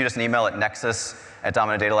 You can shoot us an email at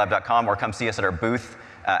nexus@dominodatalab.com or come see us at our booth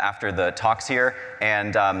after the talks here.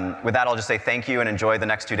 And with that, I'll just say thank you and enjoy the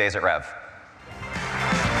next 2 days at Rev.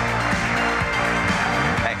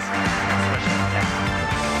 Thanks.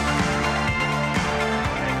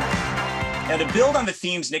 Now, to build on the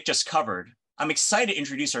themes Nick just covered, I'm excited to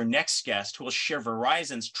introduce our next guest who will share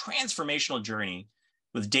Verizon's transformational journey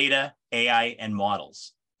with data, AI, and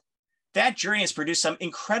models. That journey has produced some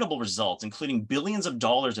incredible results, including billions of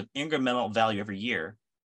dollars of incremental value every year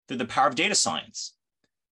through the power of data science.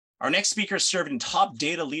 Our next speaker served in top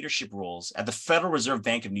data leadership roles at the Federal Reserve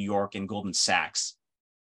Bank of New York and Goldman Sachs.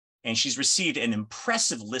 And she's received an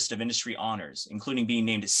impressive list of industry honors, including being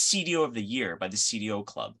named CDO of the Year by the CDO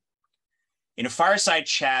Club. In a fireside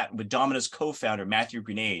chat with Domino's co-founder, Matthew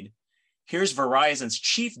Grenade, here's Verizon's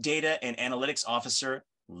Chief Data and Analytics Officer,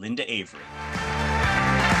 Linda Avery.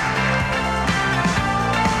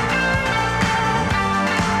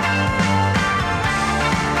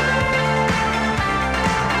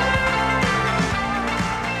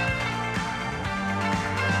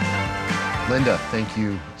 Linda, thank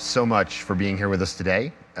you so much for being here with us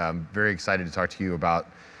today. I'm very excited to talk to you about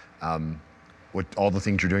all the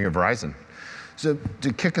things you're doing at Verizon. So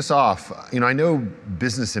to kick us off, I know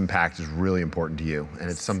business impact is really important to you, and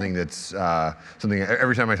it's something that's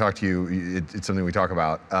every time I talk to you, it's something we talk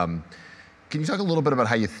about. Can you talk a little bit about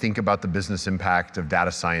how you think about the business impact of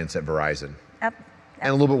data science at Verizon? And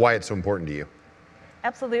a little bit why it's so important to you.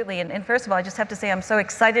 Absolutely, and first of all, I just have to say I'm so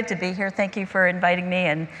excited to be here. Thank you for inviting me,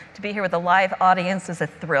 and to be here with a live audience is a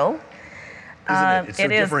thrill. Isn't it? It's so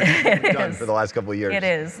different than what you've done for the last couple of years. It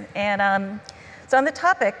is, and so on the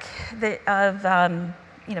topic of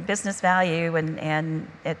business value and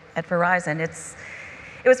at Verizon,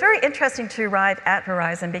 it was very interesting to arrive at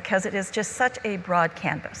Verizon because it is just such a broad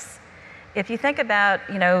canvas. if you think about,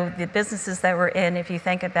 the businesses that we're in, if you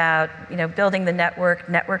think about, building the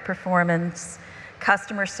network performance,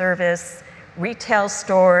 customer service, retail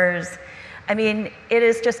stores, I mean, it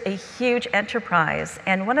is just a huge enterprise.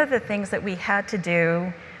 And one of the things that we had to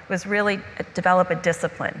do was really develop a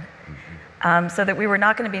discipline. So that we were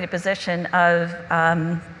not going to be in a position of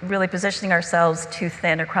really positioning ourselves too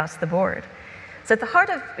thin across the board. So at the heart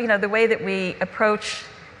of the way that we approach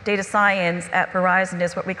data science at Verizon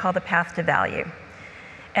is what we call the path to value.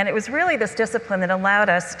 And it was really this discipline that allowed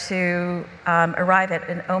us to arrive at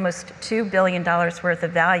an almost $2 billion worth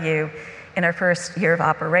of value in our first year of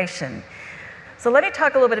operation. So let me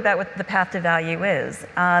talk a little bit about what the path to value is.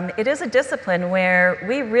 It is a discipline where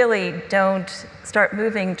we really don't start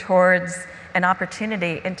moving towards an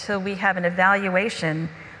opportunity until we have an evaluation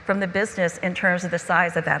from the business in terms of the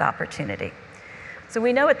size of that opportunity. So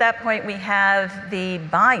we know at that point we have the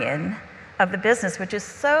buy-in of the business, which is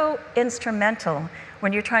so instrumental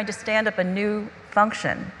when you're trying to stand up a new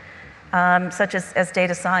function, such as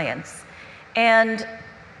data science. And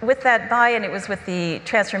with that buy-in, it was with the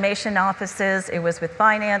transformation offices, it was with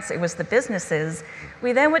finance, it was the businesses.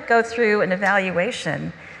 We then would go through an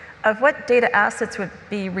evaluation of what data assets would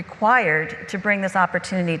be required to bring this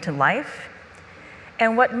opportunity to life,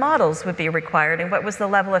 and what models would be required, and what was the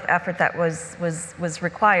level of effort that was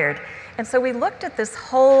required. And so we looked at this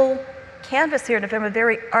whole canvas here from a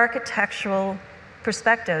very architectural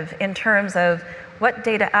perspective in terms of what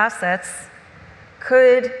data assets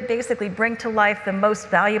could basically bring to life the most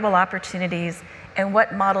valuable opportunities, and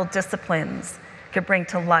what model disciplines could bring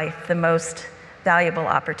to life the most valuable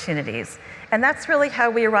opportunities. And that's really how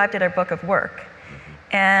we arrived at our book of work.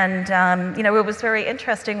 And what was very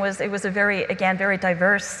interesting was it was a very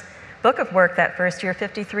diverse book of work that first year,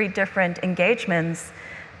 53 different engagements,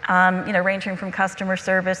 ranging from customer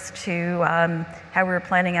service to how we were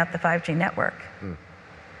planning out the 5G network.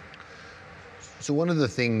 So one of the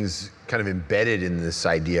things kind of embedded in this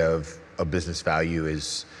idea of business value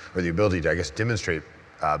is, or the ability to, I guess, demonstrate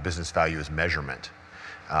business value is measurement.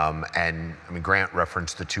 And I mean, Grant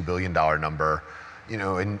referenced the $2 billion number.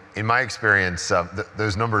 In my experience,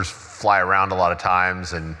 those numbers fly around a lot of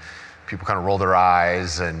times, and people kind of roll their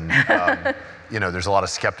eyes, and there's a lot of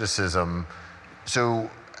skepticism. So,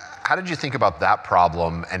 how did you think about that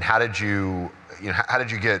problem, and how did you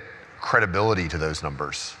get credibility to those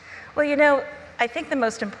numbers? Well, I think the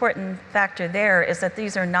most important factor there is that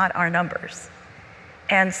these are not our numbers,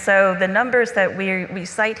 and so the numbers that we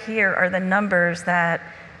cite here are the numbers that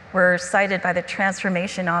were cited by the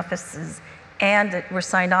transformation offices and that were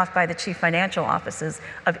signed off by the chief financial offices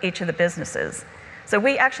of each of the businesses. So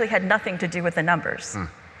we actually had nothing to do with the numbers.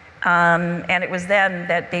 And it was them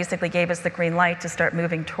that basically gave us the green light to start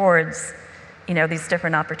moving towards these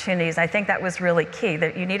different opportunities. I think that was really key,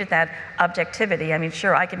 that you needed that objectivity. I mean,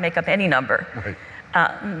 sure, I could make up any number,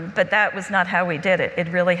 right. But that was not how we did it. It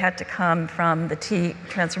really had to come from the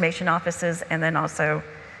transformation offices and then also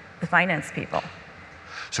the finance people.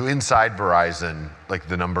 So inside Verizon, like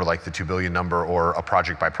the number, like the $2 billion number or a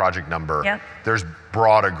project by project number, yep. There's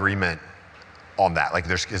broad agreement on that. Like,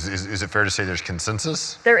 is it fair to say there's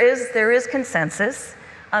consensus? There is consensus.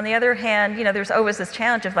 On the other hand, there's always this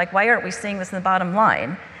challenge of like, why aren't we seeing this in the bottom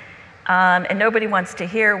line? And nobody wants to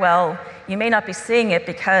hear, well, you may not be seeing it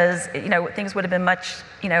because things would have been much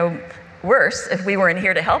worse if we weren't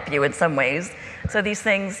here to help you in some ways. So these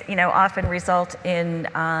things, often result in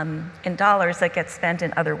dollars that get spent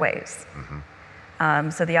in other ways. Mm-hmm.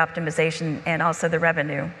 So the optimization and also the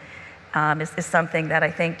revenue is something that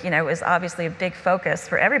I think, is obviously a big focus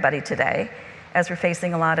for everybody today, as we're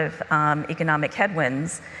facing a lot of economic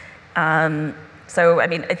headwinds. So, I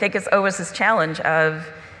mean, I think it's always this challenge of,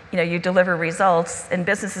 you deliver results, and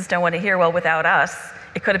businesses don't want to hear, well, without us,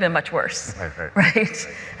 it could have been much worse. Right?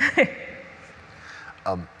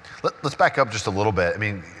 Let's back up just a little bit. I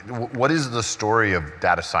mean, what is the story of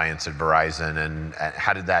data science at Verizon, and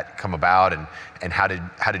how did that come about, and how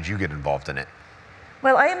did you get involved in it?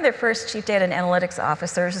 Well, I am their first Chief Data and Analytics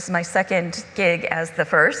Officer. This is my second gig as the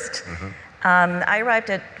first. Mm-hmm. I arrived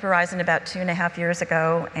at Verizon about 2.5 years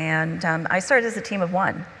ago, and I started as a team of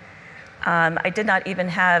one. I did not even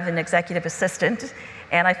have an executive assistant,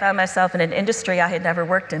 and I found myself in an industry I had never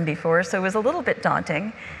worked in before, so it was a little bit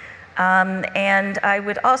daunting. And I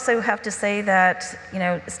would also have to say that,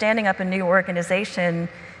 standing up a new organization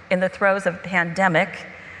in the throes of a pandemic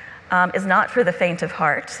is not for the faint of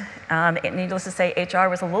heart. Needless to say, HR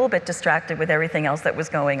was a little bit distracted with everything else that was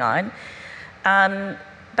going on.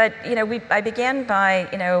 But I began by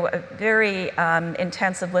a very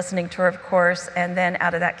intensive listening tour, of course, and then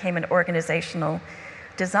out of that came an organizational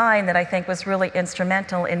design that I think was really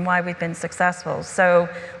instrumental in why we've been successful. So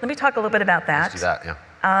let me talk a little bit about that. Let's do that,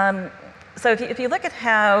 yeah. So if you look at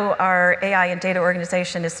how our AI and data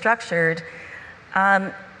organization is structured,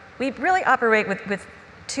 we really operate with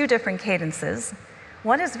two different cadences.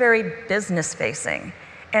 One is very business facing.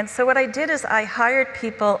 And so what I did is I hired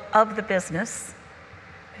people of the business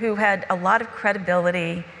who had a lot of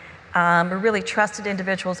credibility, were really trusted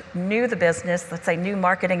individuals, knew the business, let's say knew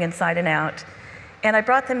marketing inside and out. And I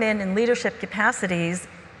brought them in leadership capacities,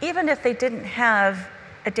 even if they didn't have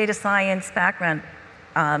a data science background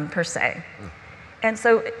per se. And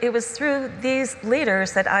so it was through these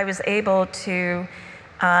leaders that I was able to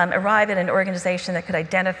arrive at an organization that could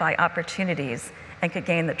identify opportunities and could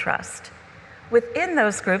gain the trust. Within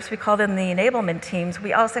those groups, we call them the enablement teams,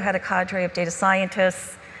 we also had a cadre of data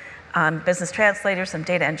scientists, business translators, some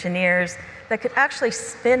data engineers that could actually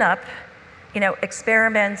spin up,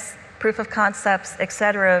 experiments, proof of concepts, et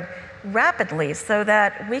cetera, rapidly so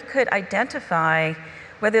that we could identify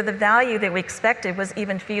whether the value that we expected was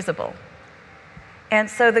even feasible. And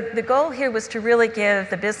so the goal here was to really give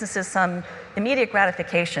the businesses some immediate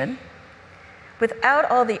gratification without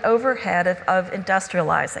all the overhead of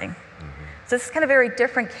industrializing. So this is kind of a very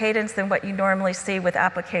different cadence than what you normally see with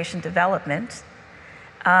application development,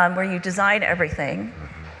 where you design everything.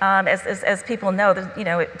 As people know,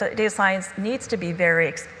 data science needs to be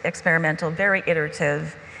very experimental, very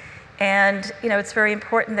iterative, and it's very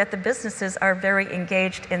important that the businesses are very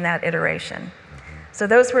engaged in that iteration. So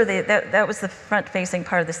those were that was the front-facing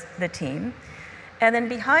part of the team. And then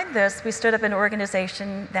behind this, we stood up an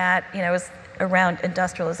organization that is around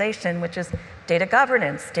industrialization, which is data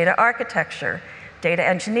governance, data architecture, data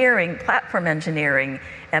engineering, platform engineering,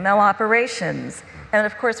 ML operations. And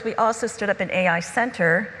of course, we also stood up an AI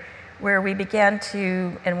center where we began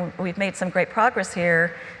to, and we've made some great progress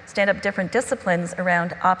here, stand up different disciplines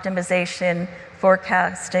around optimization,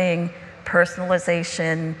 forecasting,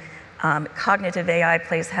 personalization, cognitive AI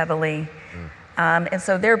plays heavily. And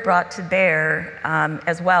so they're brought to bear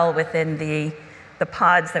as well within the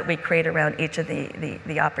pods that we create around each of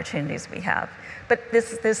the opportunities we have. But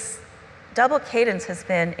this double cadence has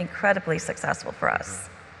been incredibly successful for us.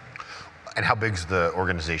 And how big's the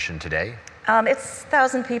organization today? It's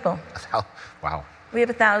 1,000 people. Wow. We have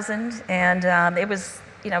 1,000, and it was,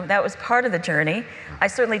 that was part of the journey. I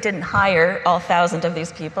certainly didn't hire all 1,000 of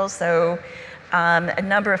these people, so a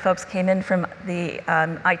number of folks came in from the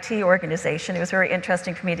IT organization. It was very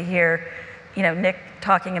interesting for me to hear, Nick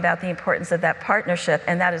talking about the importance of that partnership,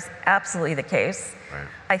 and that is absolutely the case. Right.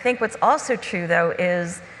 I think what's also true, though,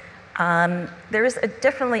 is there is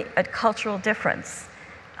definitely a cultural difference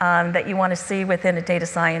that you want to see within a data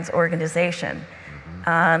science organization.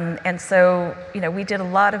 And so, we did a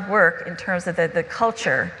lot of work in terms of the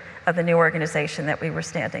culture of the new organization that we were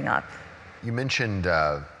standing up. You mentioned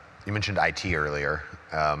IT earlier,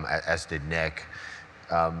 as did Nick.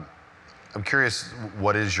 I'm curious,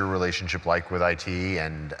 what is your relationship like with IT,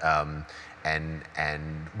 and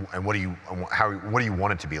what do you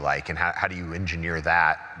want it to be like, and how do you engineer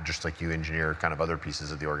that, just like you engineer kind of other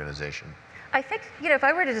pieces of the organization? I think, if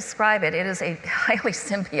I were to describe it, it is a highly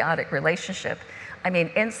symbiotic relationship. I mean,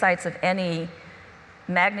 insights of any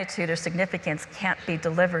magnitude or significance can't be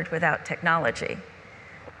delivered without technology.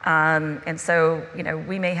 And so,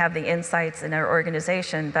 we may have the insights in our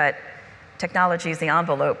organization, but technology is the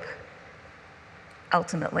envelope,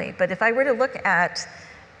 ultimately. But if I were to look at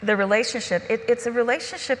the relationship, it's a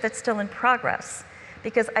relationship that's still in progress,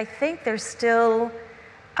 because I think there's still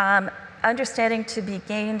understanding to be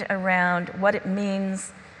gained around what it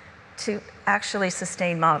means to actually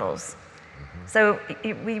sustain models. So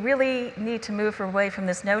we really need to move away from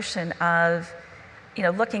this notion of,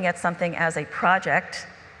 looking at something as a project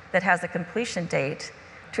that has a completion date,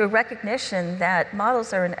 to a recognition that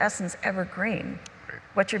models are in essence evergreen.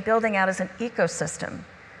 What you're building out is an ecosystem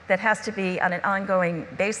that has to be on an ongoing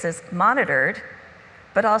basis monitored,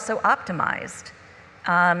 but also optimized.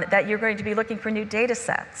 That you're going to be looking for new data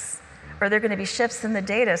sets, or there are going to be shifts in the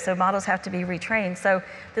data, so models have to be retrained. So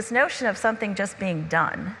this notion of something just being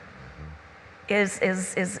done is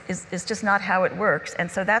just not how it works.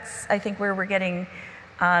 And so that's, I think, where we're getting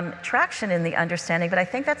traction in the understanding, but I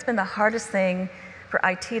think that's been the hardest thing for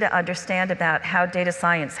IT to understand about how data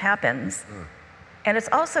science happens. And it's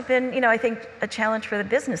also been, I think, a challenge for the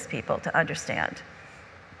business people to understand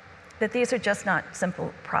that these are just not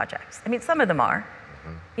simple projects. I mean, some of them are.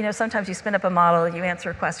 Sometimes you spin up a model, you answer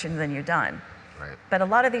a question, then you're done. Right. But a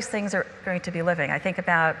lot of these things are going to be living. I think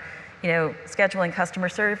about, scheduling customer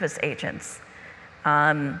service agents.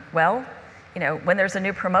 When there's a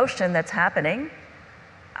new promotion that's happening,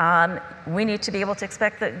 we need to be able to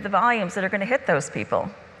expect the volumes that are going to hit those people.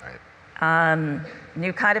 Right.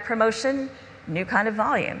 New kind of promotion, new kind of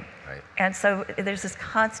volume. Right. And so there's this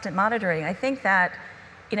constant monitoring. I think that,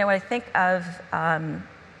 when I think of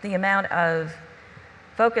the amount of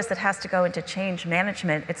focus that has to go into change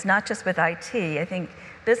management, it's not just with IT. I think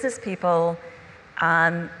business people,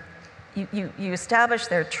 you establish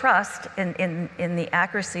their trust in the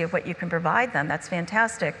accuracy of what you can provide them. That's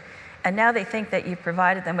fantastic. And now they think that you've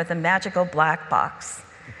provided them with a magical black box.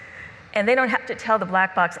 And they don't have to tell the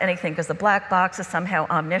black box anything because the black box is somehow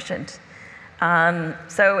omniscient.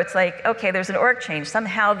 So it's like, okay, there's an org change.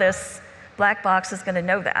 Somehow this black box is going to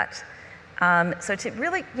know that. So to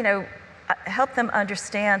really, help them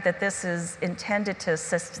understand that this is intended to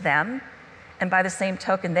assist them, and by the same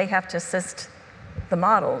token, they have to assist the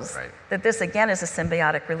models. Right. That this, again, is a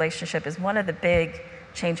symbiotic relationship is one of the big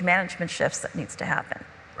change management shifts that needs to happen.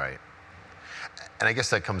 Right. And I guess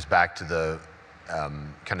that comes back to the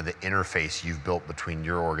kind of the interface you've built between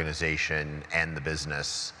your organization and the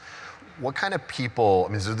business. What kind of people,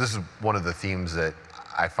 I mean, so this is one of the themes that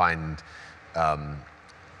I find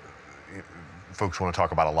folks want to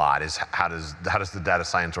talk about a lot, is how does the data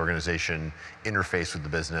science organization interface with the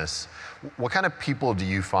business? What kind of people do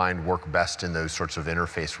you find work best in those sorts of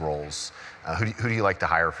interface roles? Who do you like to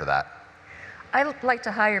hire for that? I like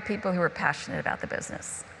to hire people who are passionate about the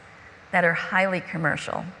business, that are highly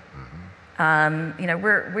commercial.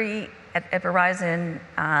 Mm-hmm. We at Verizon,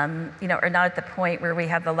 are not at the point where we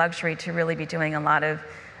have the luxury to really be doing a lot of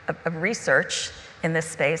research in this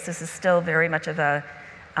space. This is still very much of a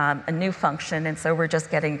new function, and so we're just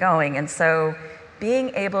getting going. And so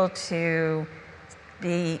being able to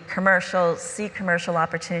be commercial, see commercial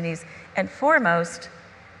opportunities, and foremost,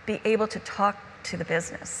 be able to talk to the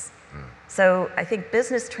business. So I think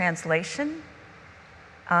business translation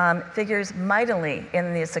figures mightily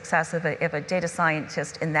in the success of a data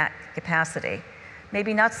scientist in that capacity.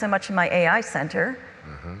 Maybe not so much in my AI center,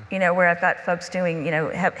 where I've got folks doing,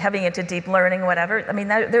 heaving into deep learning, whatever. I mean,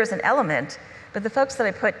 there's an element, but the folks that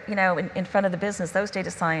I put, in front of the business, those data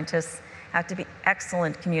scientists have to be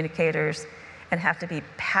excellent communicators and have to be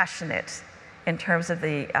passionate in terms of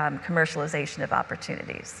the commercialization of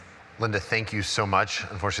opportunities. Linda, thank you so much.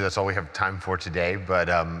 Unfortunately, that's all we have time for today, but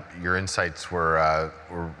your insights were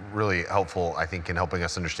really helpful, I think, in helping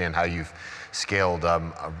us understand how you've scaled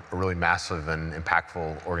a really massive and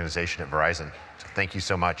impactful organization at Verizon. So thank you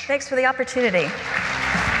so much. Thanks for the opportunity.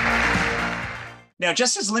 Now,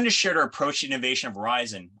 just as Linda shared her approach to innovation at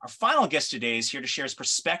Verizon, our final guest today is here to share his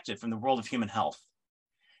perspective from the world of human health.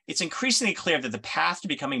 It's increasingly clear that the path to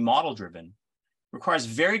becoming model-driven requires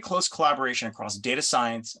very close collaboration across data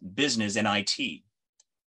science, business, and IT.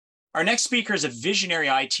 Our next speaker is a visionary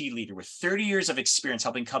IT leader with 30 years of experience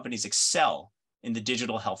helping companies excel in the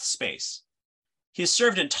digital health space. He has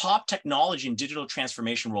served in top technology and digital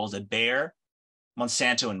transformation roles at Bayer,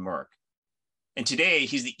 Monsanto, and Merck. And today,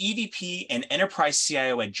 he's the EVP and Enterprise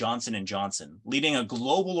CIO at Johnson & Johnson, leading a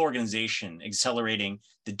global organization accelerating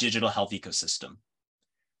the digital health ecosystem.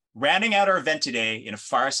 Rounding out our event today in a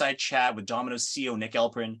fireside chat with Domino's CEO Nick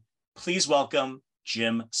Elprin, please welcome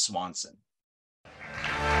Jim Swanson.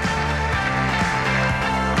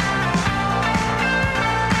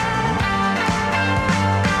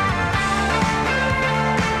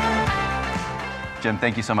 Jim,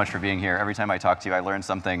 thank you so much for being here. Every time I talk to you, I learn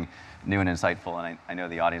something new and insightful, and I know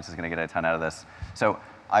the audience is going to get a ton out of this. So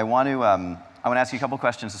I want to ask you a couple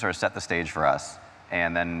questions to sort of set the stage for us,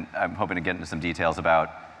 and then I'm hoping to get into some details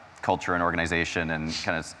about culture and organization and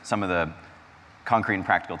kind of some of the concrete and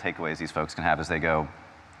practical takeaways these folks can have as they go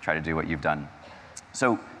try to do what you've done.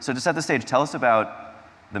 So to set the stage, tell us about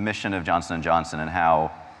the mission of Johnson & Johnson and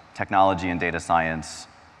how technology and data science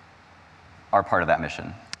are part of that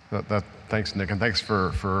mission. Thanks, Nick, and thanks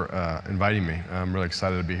for inviting me. I'm really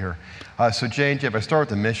excited to be here. So J&J, if I start with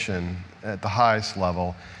the mission at the highest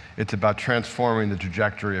level, it's about transforming the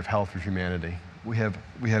trajectory of health for humanity. We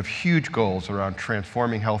have huge goals around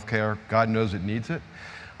transforming healthcare. God knows it needs it.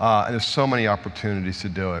 And there's so many opportunities to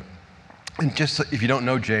do it. And just if you don't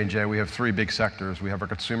know J&J, we have three big sectors. We have our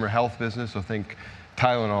consumer health business, so think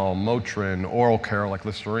Tylenol, Motrin, oral care like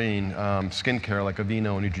Listerine, skin care like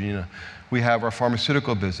Aveeno and Neutrogena. We have our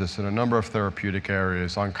pharmaceutical business in a number of therapeutic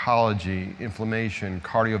areas, oncology, inflammation,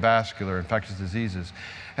 cardiovascular, infectious diseases.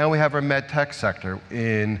 And we have our med tech sector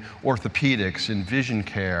in orthopedics, in vision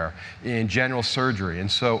care, in general surgery. And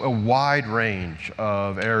so a wide range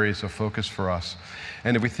of areas of focus for us.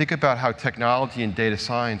 And if we think about how technology and data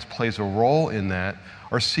science plays a role in that,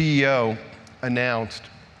 our CEO announced,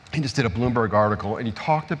 he just did a Bloomberg article, and he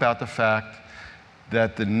talked about the fact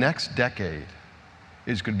that the next decade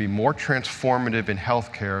is going to be more transformative in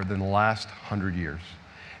healthcare than the last 100 years.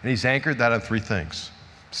 And he's anchored that on three things: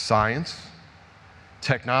 science,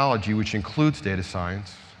 technology, which includes data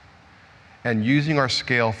science, and using our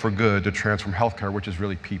scale for good to transform healthcare, which is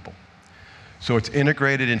really people. So it's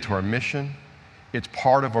integrated into our mission. It's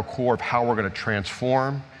part of our core of how we're going to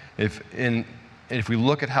transform. If we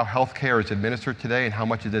look at how healthcare is administered today and how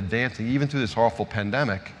much it's advancing, even through this awful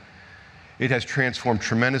pandemic, it has transformed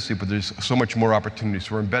tremendously, but there's so much more opportunity.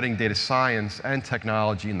 So we're embedding data science and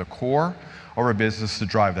technology in the core of our business to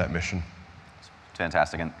drive that mission.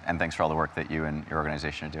 Fantastic, and thanks for all the work that you and your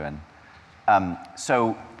organization are doing.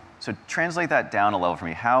 So translate that down a level for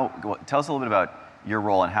me. Tell us a little bit about your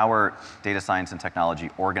role and how are data science and technology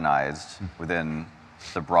organized within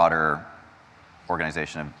the broader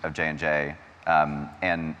organization of J&J,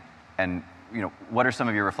 and what are some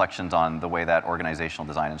of your reflections on the way that organizational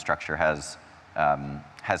design and structure has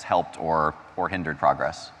helped or hindered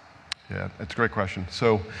progress? Yeah, that's a great question.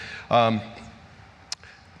 So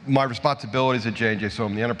my responsibilities at J&J, so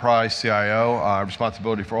I'm the enterprise CIO,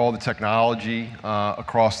 responsibility for all the technology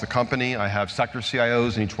across the company. I have sector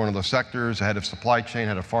CIOs in each one of those sectors, head of supply chain,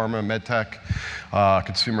 head of pharma, med tech,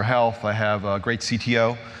 consumer health. I have a great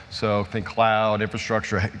CTO, so think cloud,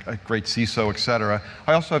 infrastructure, a great CISO, et cetera.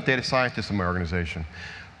 I also have data scientists in my organization.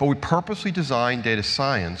 But we purposely designed data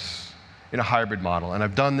science in a hybrid model, and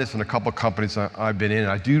I've done this in a couple of companies I've been in, and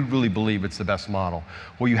I do really believe it's the best model,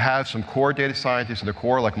 where you have some core data scientists in the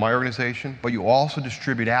core, like my organization, but you also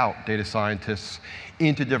distribute out data scientists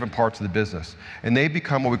into different parts of the business, and they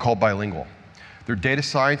become what we call bilingual. They're data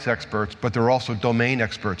science experts, but they're also domain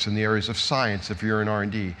experts in the areas of science, if you're in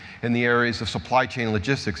R&D, in the areas of supply chain and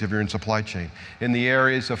logistics, if you're in supply chain, in the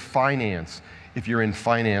areas of finance, if you're in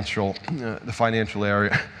the financial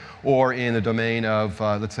area, or in the domain of,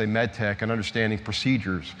 let's say, med tech and understanding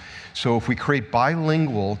procedures. So if we create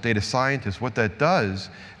bilingual data scientists, what that does,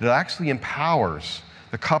 it actually empowers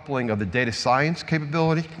the coupling of the data science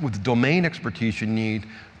capability with the domain expertise you need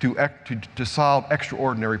to solve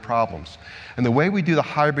extraordinary problems. And the way we do the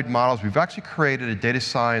hybrid models, we've actually created a Data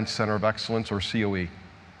Science Center of Excellence, or COE.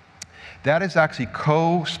 That is actually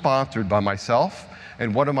co-sponsored by myself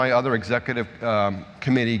and one of my other executive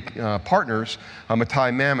committee partners, Matai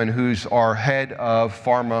Mammon, who's our head of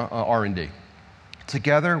pharma R&D.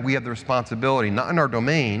 Together, we have the responsibility, not in our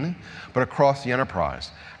domain, but across the enterprise.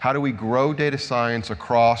 How do we grow data science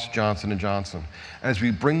across Johnson & Johnson? As we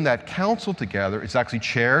bring that council together, it's actually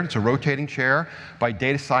chaired, it's a rotating chair, by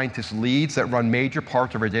data scientist leads that run major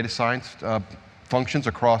parts of our data science functions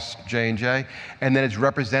across J&J, and then it's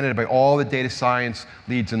represented by all the data science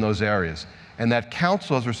leads in those areas. And that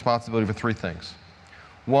council has responsibility for three things.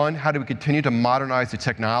 One, how do we continue to modernize the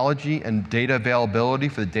technology and data availability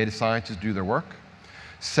for the data scientists to do their work?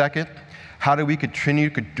 Second, how do we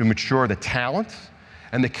continue to mature the talent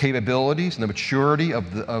and the capabilities and the maturity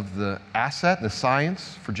of the asset and the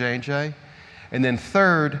science for J&J? And then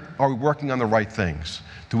third, are we working on the right things?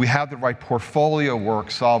 Do we have the right portfolio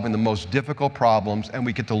work solving the most difficult problems, and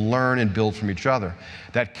we get to learn and build from each other?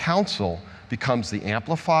 That council becomes the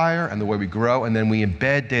amplifier and the way we grow, and then we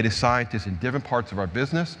embed data scientists in different parts of our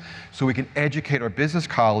business so we can educate our business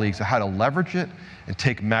colleagues on how to leverage it and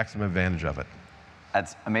take maximum advantage of it.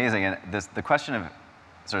 That's amazing. And the question of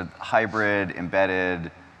sort of hybrid,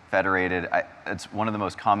 embedded, federated, it's one of the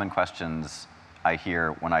most common questions I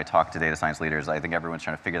hear when I talk to data science leaders. I think everyone's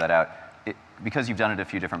trying to figure that out. Because you've done it a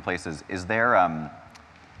few different places, is there,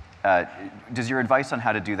 does your advice on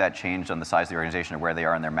how to do that change on the size of the organization or where they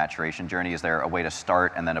are in their maturation journey? Is there a way to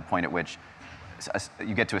start and then a point at which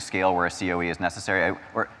you get to a scale where a COE is necessary?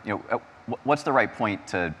 Or what's the right point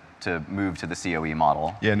to move to the COE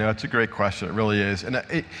model? Yeah, no, it's a great question. It really is. And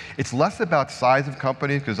it's less about size of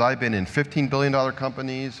companies, because I've been in $15 billion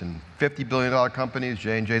companies and $50 billion companies.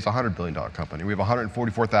 J&J is a $100 billion company. We have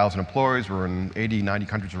 144,000 employees. We're in 80, 90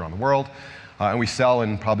 countries around the world. And we sell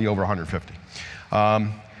in probably over 150.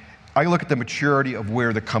 I look at the maturity of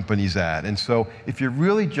where the company's at. And so if you're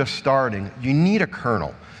really just starting, you need a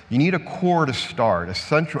kernel. You need a core to start, a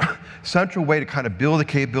central way to kind of build the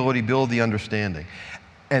capability, build the understanding.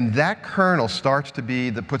 And that kernel starts to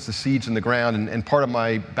be that puts the seeds in the ground. And part of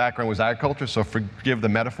my background was agriculture, so forgive the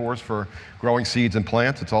metaphors for growing seeds and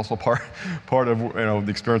plants. It's also part of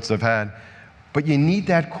the experience I've had. But you need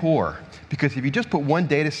that core, because if you just put one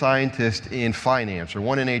data scientist in finance, or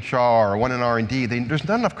one in HR, or one in R&D, there's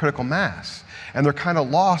not enough critical mass. And they're kind of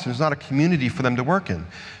lost, and there's not a community for them to work in.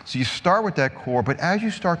 So you start with that core, but as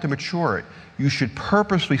you start to mature it, you should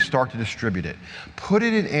purposely start to distribute it. Put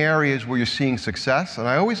it in areas where you're seeing success, and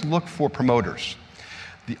I always look for promoters.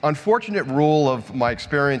 The unfortunate rule of my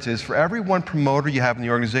experience is for every one promoter you have in the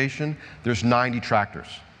organization, there's 9 detractors.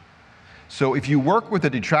 So if you work with the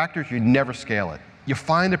detractors, you never scale it. You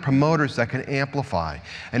find the promoters that can amplify.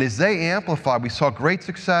 And as they amplify, we saw great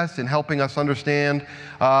success in helping us understand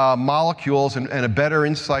molecules and a better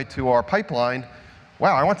insight to our pipeline.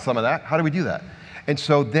 Wow, I want some of that. How do we do that? And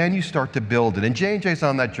so then you start to build it. And J&J's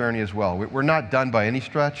on that journey as well. We're not done by any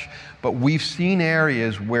stretch, but we've seen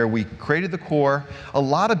areas where we created the core. A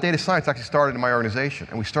lot of data science actually started in my organization,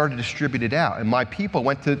 and we started to distribute it out. And my people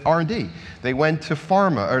went to R&D. They went to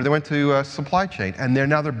pharma, or they went to supply chain, and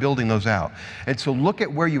now they're building those out. And so look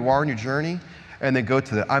at where you are in your journey, and then go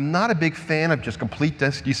to that. I'm not a big fan of just complete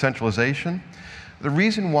decentralization. The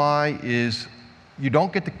reason why is you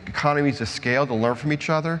don't get the economies of scale to learn from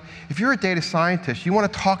each other. If you're a data scientist, you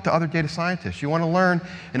want to talk to other data scientists. You want to learn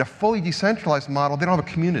in a fully decentralized model. They don't have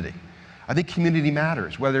a community. I think community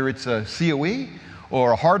matters, whether it's a COE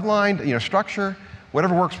or a hardline structure,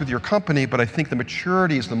 whatever works with your company, but I think the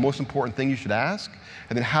maturity is the most important thing you should ask.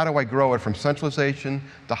 And then how do I grow it from centralization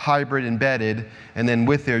to hybrid, embedded, and then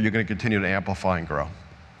with there, you're going to continue to amplify and grow.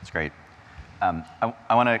 That's great.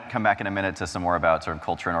 I want to come back in a minute to some more about sort of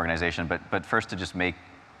culture and organization, but first to just make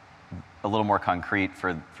a little more concrete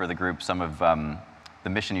for the group some of the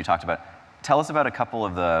mission you talked about. Tell us about a couple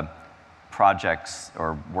of the projects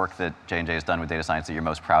or work that J&J has done with data science that you're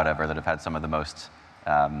most proud of, or that have had some of the most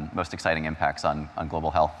exciting impacts on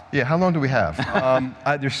global health. Yeah, how long do we have?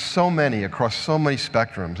 There's so many across so many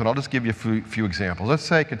spectrums, and I'll just give you a few examples. Let's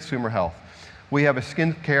say consumer health. We have a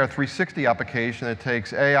skincare 360 application that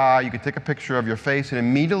takes AI. You can take a picture of your face, and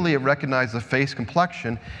immediately it recognizes the face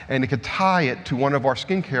complexion, and it can tie it to one of our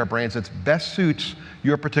skincare brands that best suits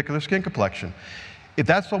your particular skin complexion. If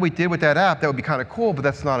that's what we did with that app, that would be kind of cool, but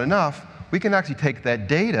that's not enough. We can actually take that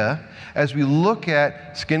data as we look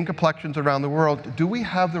at skin complexions around the world. Do we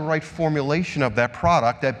have the right formulation of that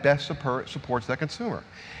product that best supports that consumer?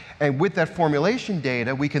 And with that formulation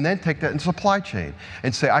data, we can then take that in supply chain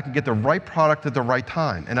and say, I can get the right product at the right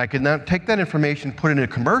time. And I can then take that information, put it in a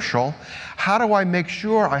commercial. How do I make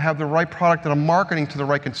sure I have the right product that I'm marketing to the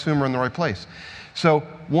right consumer in the right place? So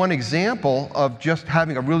one example of just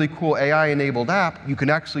having a really cool AI-enabled app, you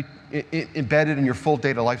can actually embed it in your full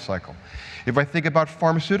data lifecycle. If I think about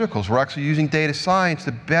pharmaceuticals, we're actually using data science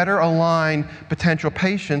to better align potential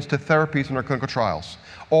patients to therapies in our clinical trials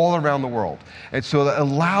all around the world. And so that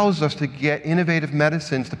allows us to get innovative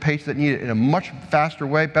medicines to patients that need it in a much faster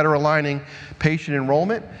way, better aligning patient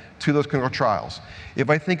enrollment to those clinical trials. If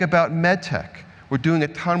I think about medtech, we're doing a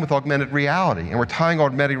ton with augmented reality, and we're tying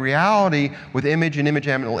augmented reality with image and image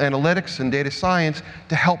analytics and data science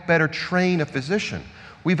to help better train a physician.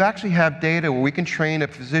 We've actually have data where we can train a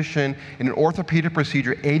physician in an orthopedic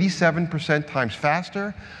procedure 87% times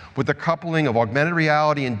faster with the coupling of augmented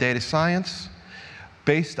reality and data science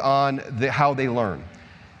based on how they learn.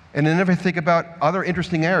 And then if I think about other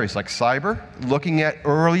interesting areas like cyber, looking at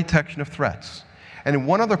early detection of threats. And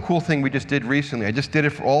one other cool thing we just did recently, I just did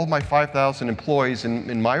it for all of my 5,000 employees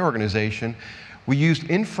in my organization. We used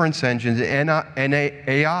inference engines and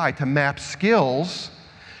AI to map skills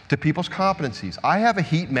to people's competencies. I have a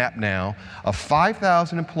heat map now of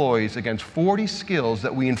 5,000 employees against 40 skills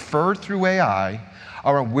that we inferred through AI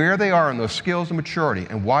around where they are in those skills and maturity.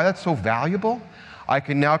 And why that's so valuable, I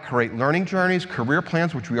can now create learning journeys, career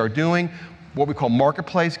plans, which we are doing, what we call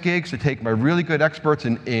marketplace gigs to take my really good experts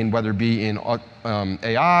in whether it be in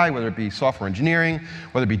AI, whether it be software engineering,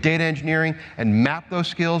 whether it be data engineering, and map those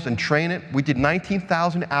skills and train it. We did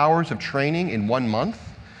 19,000 hours of training in 1 month,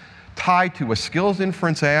 tied to a skills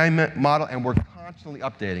inference AI model, and we're constantly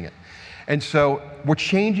updating it. And so we're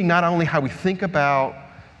changing not only how we think about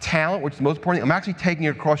talent, which is the most important thing, I'm actually taking it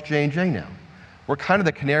across J&J now. We're kind of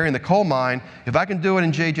the canary in the coal mine. If I can do it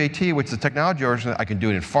in JJT, which is a technology organization, I can do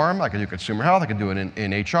it in pharma, I can do consumer health, I can do it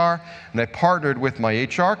in HR. And I partnered with my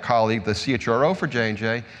HR colleague, the CHRO for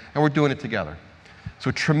J&J, and we're doing it together. So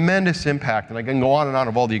tremendous impact, and I can go on and on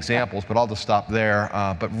of all the examples, but I'll just stop there.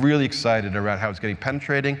 But really excited about how it's getting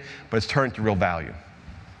penetrating, but it's turning to real value.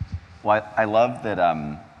 Well, I love that,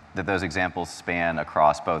 that those examples span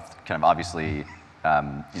across both kind of obviously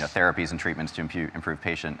therapies and treatments to improve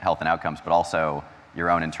patient health and outcomes, but also your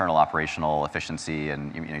own internal operational efficiency.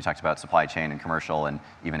 And you talked about supply chain and commercial and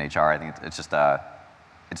even HR. I think it's just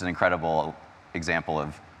it's an incredible example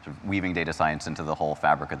of sort of weaving data science into the whole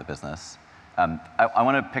fabric of the business. I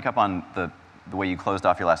want to pick up on the way you closed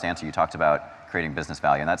off your last answer. You talked about creating business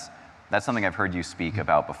value, and that's something I've heard you speak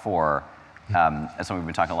about before. And something we've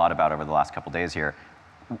been talking a lot about over the last couple days here.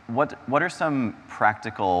 What are some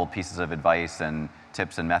practical pieces of advice and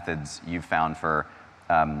tips and methods you've found for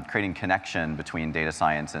creating connection between data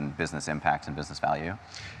science and business impact and business value?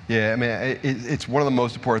 Yeah, I mean, it's one of the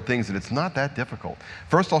most important things, and it's not that difficult.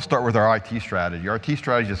 First, I'll start with our IT strategy. Our IT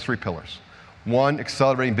strategy has 3 pillars. One,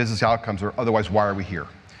 accelerating business outcomes, or otherwise, why are we here?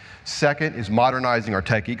 Second is modernizing our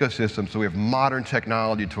tech ecosystem, so we have modern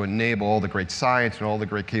technology to enable all the great science and all the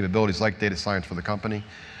great capabilities like data science for the company.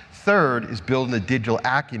 Third is building the digital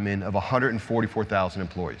acumen of 144,000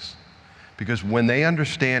 employees. Because when they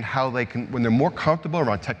understand how they can, when they're more comfortable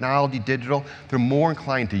around technology, digital, they're more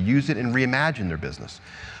inclined to use it and reimagine their business.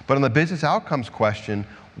 But on the business outcomes question,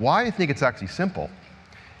 why I think it's actually simple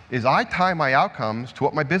is I tie my outcomes to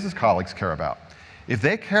what my business colleagues care about. If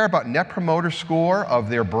they care about net promoter score of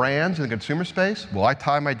their brands in the consumer space, well, I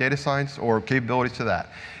tie my data science or capabilities to that.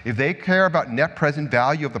 If they care about net present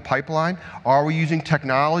value of the pipeline, are we using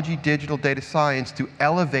technology, digital data science to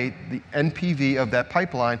elevate the NPV of that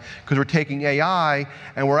pipeline? Because we're taking AI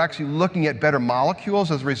and we're actually looking at better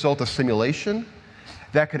molecules as a result of simulation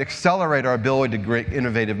that could accelerate our ability to bring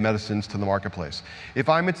innovative medicines to the marketplace. If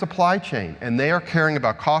I'm in supply chain and they are caring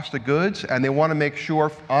about cost of goods and they want to make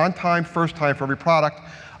sure on time, first time for every product,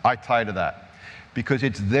 I tie to that. Because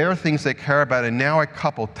it's their things they care about, and now I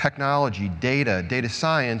couple technology, data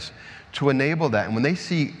science to enable that. And when they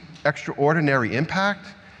see extraordinary impact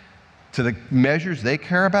to the measures they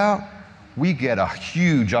care about, we get a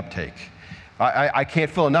huge uptake. I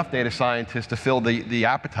can't fill enough data scientists to fill the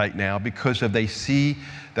appetite now because they see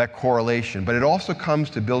that correlation. But it also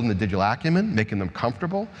comes to building the digital acumen, making them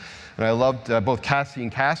comfortable. And I loved both Cassie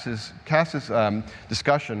and Cass's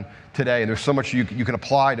discussion today, and there's so much you can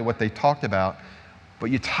apply to what they talked about.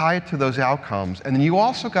 But you tie it to those outcomes. And then you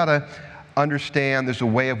also got to understand there's a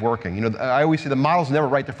way of working. You know, I always say the model's never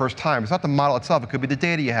right the first time. It's not the model itself. It could be the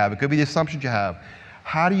data you have. It could be the assumptions you have.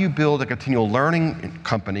 How do you build a continual learning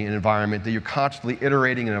company and environment that you're constantly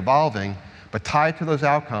iterating and evolving, but tie it to those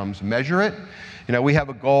outcomes, measure it? You know, we have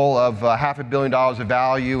a goal of $500 million of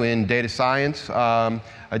value in data science. I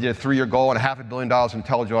did a 3-year goal and $500 million in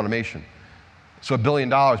intelligent automation. So $1 billion,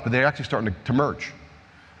 but they're actually starting to merge.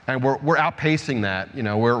 And we're outpacing that. You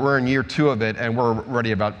know, we're in year 2 of it, and we're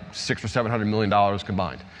already about $600 or $700 million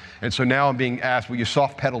combined. And so now I'm being asked, well, you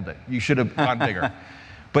soft pedaled it. You should have gone bigger.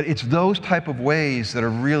 But it's those type of ways that are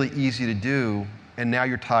really easy to do, and now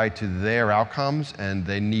you're tied to their outcomes, and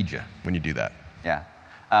they need you when you do that. Yeah.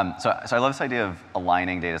 So I love this idea of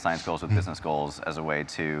aligning data science goals with business goals as a way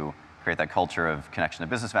to create that culture of connection to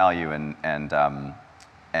business value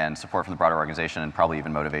and support from the broader organization, and probably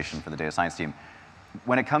even motivation for the data science team.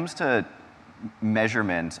 When it comes to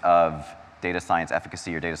measurement of data science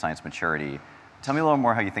efficacy or data science maturity, tell me a little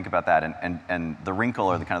more how you think about that. And the wrinkle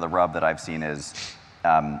or the kind of the rub that I've seen is, you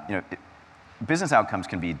know, business outcomes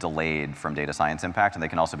can be delayed from data science impact, and they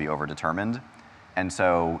can also be overdetermined. And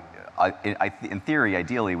so, in theory,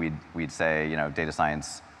 ideally, we'd say, you know, data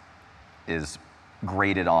science is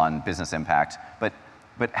graded on business impact. But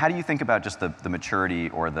how do you think about just the maturity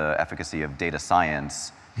or the efficacy of data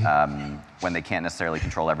science when they can't necessarily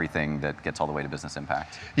control everything that gets all the way to business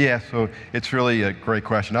impact? Yeah, so it's really a great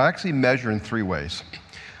question. I actually measure in 3 ways.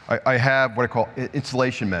 I have what I call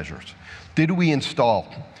installation measures. Did we install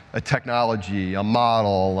a technology, a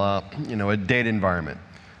model, you know, a data environment?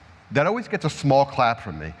 That always gets a small clap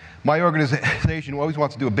from me. My organization always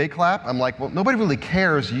wants to do a big clap. I'm like, well, nobody really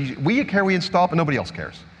cares. We care we install, but nobody else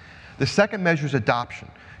cares. The second measure is adoption.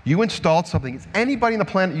 You installed something. Is anybody on the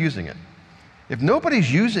planet using it? If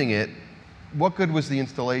nobody's using it, what good was the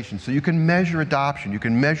installation? So you can measure adoption. You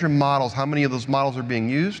can measure models, how many of those models are being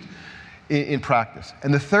used in practice.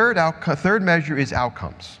 And the third measure is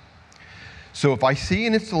outcomes. So if I see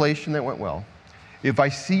an installation that went well, if I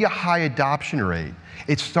see a high adoption rate,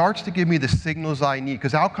 it starts to give me the signals I need,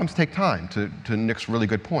 because outcomes take time, to Nick's really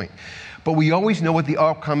good point. But we always know what the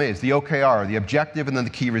outcome is, the OKR, the objective, and then the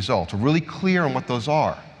key results. We're really clear on what those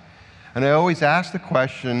are. And I always ask the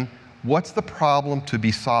question, what's the problem to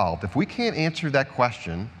be solved? If we can't answer that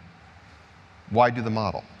question, why do the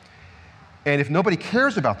model? And if nobody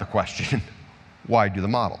cares about the question, why do the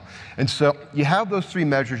model? And so you have those 3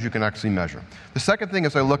 measures you can actually measure. The second thing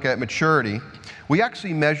is I look at maturity. We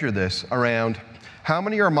actually measure this around how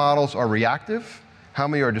many of our models are reactive, how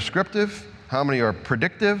many are descriptive, how many are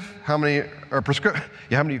predictive, how many are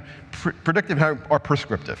predictive, how are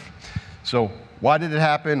prescriptive. So why did it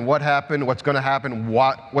happen? What happened? What's going to happen?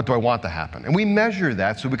 What do I want to happen? And we measure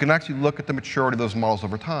that so we can actually look at the maturity of those models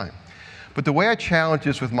over time. But the way I challenge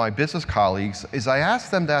this with my business colleagues is I ask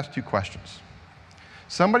them to ask 2 questions.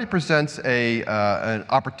 Somebody presents an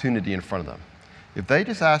opportunity in front of them. If they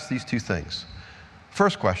just ask these 2 things,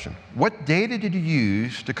 first question, what data did you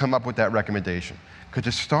use to come up with that recommendation? Because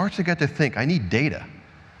it starts to get to think, I need data.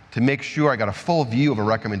 to make sure I got a full view of a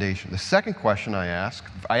recommendation. The second question I ask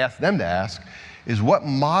them to ask, is what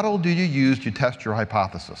model do you use to test your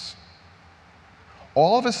hypothesis?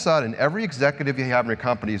 All of a sudden, every executive you have in your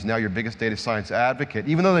company is now your biggest data science advocate,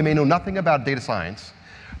 even though they may know nothing about data science.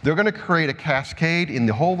 They're going to create a cascade in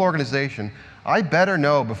the whole organization. I better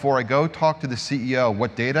know before I go talk to the CEO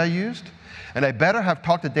what data I used, and I better have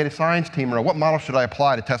talked to the data science team or what model should I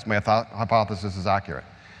apply to test my hypothesis is accurate.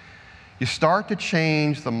 You start to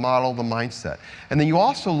change the model, the mindset. And then you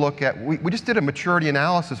also look at, we just did a maturity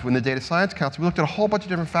analysis with the Data Science Council. We looked at a whole bunch of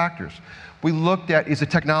different factors. We looked at, is the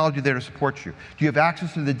technology there to support you? Do you have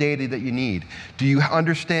access to the data that you need? Do you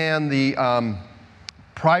understand the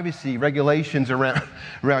privacy regulations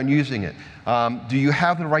around using it? Do you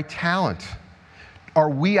have the right talent?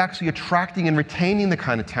 Are we actually attracting and retaining the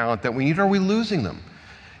kind of talent that we need, or are we losing them?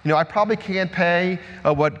 You know, I probably can't pay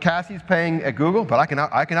what Cassie's paying at Google, but I can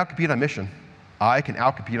outcompete on mission. I can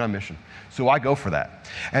outcompete on mission. So I go for that.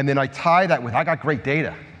 And then I tie that with, I got great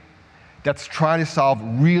data that's trying to solve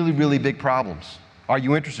really, really big problems. Are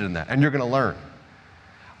you interested in that? And you're going to learn.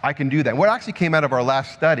 I can do that. What actually came out of our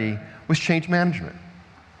last study was change management.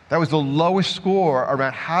 That was the lowest score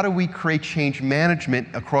around how do we create change management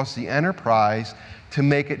across the enterprise to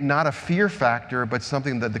make it not a fear factor, but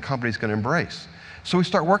something that the company's going to embrace. So we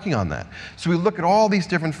start working on that. So we look at all these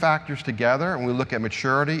different factors together, and we look at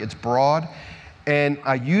maturity. It's broad. And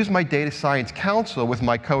I use my data science council with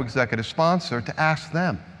my co-executive sponsor to ask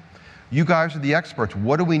them, you guys are the experts.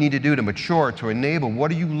 What do we need to do to mature, to enable?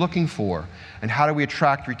 What are you looking for? And how do we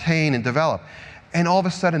attract, retain, and develop? And all of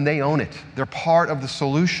a sudden, they own it. They're part of the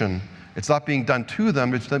solution. It's not being done to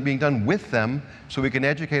them, it's being done with them, so we can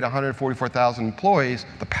educate 144,000 employees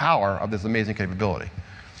the power of this amazing capability.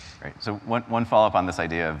 Great. So one follow-up on this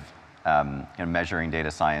idea of measuring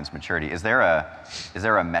data science maturity. Is there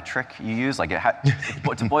a metric you use? Like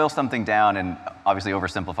to boil something down and obviously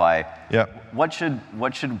oversimplify,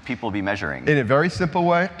 what should people be measuring? In a very simple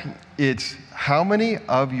way, it's how many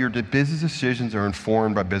of your business decisions are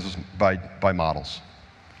informed by models.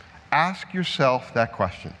 Ask yourself that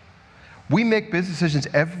question. We make business decisions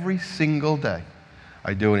every single day.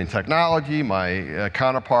 I do it in technology, my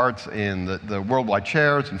counterparts in the worldwide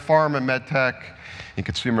chairs in pharma, med tech, in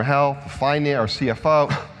consumer health, finance, our CFO,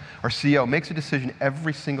 our CEO makes a decision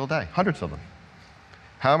every single day, hundreds of them.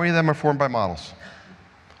 How many of them are formed by models?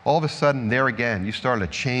 All of a sudden, there again, you start to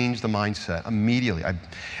change the mindset immediately.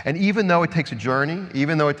 And even though it takes a journey,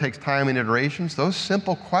 even though it takes time and iterations, those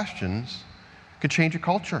simple questions could change your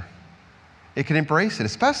culture. It can embrace it,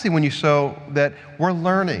 especially when you show that we're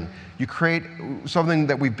learning. You create something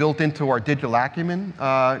that we built into our digital acumen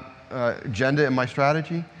agenda in my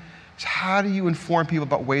strategy. It's how do you inform people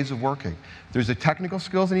about ways of working? There's the technical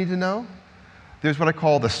skills they need to know. There's what I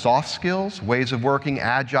call the soft skills, ways of working,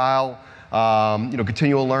 agile,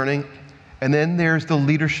 continual learning. And then there's the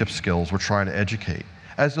leadership skills we're trying to educate.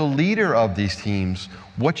 As a leader of these teams,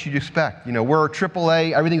 what should you expect? You know, we're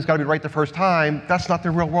AAA, everything's got to be right the first time. That's not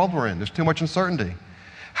the real world we're in. There's too much uncertainty.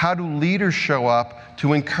 How do leaders show up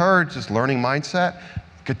to encourage this learning mindset,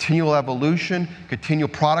 continual evolution, continual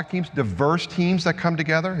product teams, diverse teams that come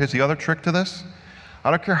together? Here's the other trick to this.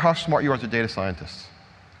 I don't care how smart you are as a data scientist.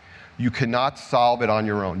 You cannot solve it on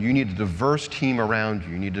your own. You need a diverse team around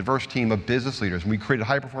you. You need a diverse team of business leaders. And we created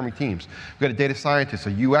high-performing teams. We've got a data scientist,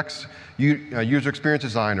 a UX, user experience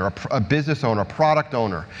designer, a business owner, a product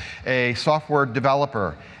owner, a software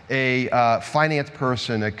developer, a finance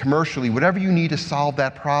person, a commercially, whatever you need to solve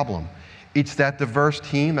that problem. It's that diverse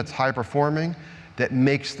team that's high-performing that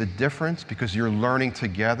makes the difference because you're learning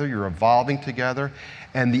together, you're evolving together,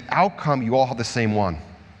 and the outcome, you all have the same one.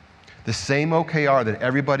 The same OKR that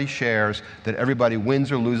everybody shares, that everybody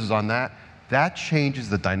wins or loses on that changes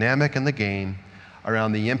the dynamic in the game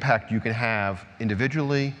around the impact you can have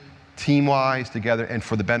individually, team-wise, together, and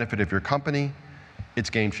for the benefit of your company. It's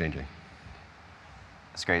game-changing.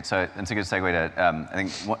 That's great. So it's a good segue to, I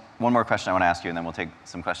think, one more question I want to ask you, and then we'll take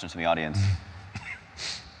some questions from the audience.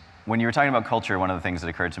 When you were talking about culture, one of the things that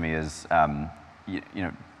occurred to me is,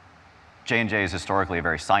 J&J is historically a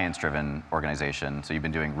very science-driven organization, so you've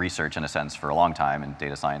been doing research in a sense for a long time, and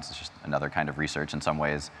data science is just another kind of research in some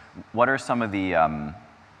ways. What are some of the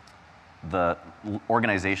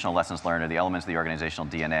organizational lessons learned or the elements of the organizational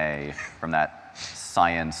DNA from that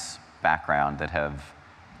science background that have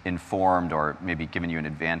informed or maybe given you an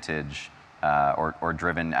advantage or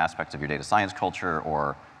driven aspects of your data science culture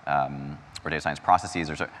or data science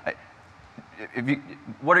processes? Or so?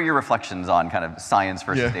 What are your reflections on kind of science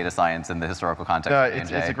versus data science in the historical context of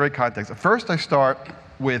J&J? It's a great context. First, I start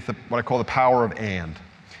with what I call the power of and.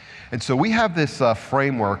 And so we have this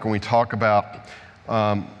framework when we talk about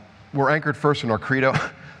we're anchored first in our credo.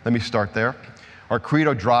 Let me start there. Our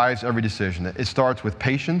credo drives every decision. It starts with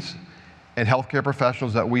patients and healthcare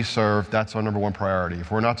professionals that we serve. That's our #1 priority.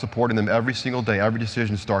 If we're not supporting them every single day, every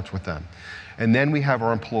decision starts with them. And then we have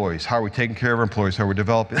our employees. How are we taking care of our employees? How are we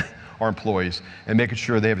developing our employees and making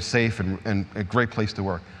sure they have a safe and a great place to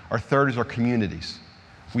work? Our third is our communities.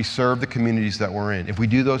 We serve the communities that we're in. If we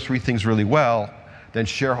do those 3 things really well, then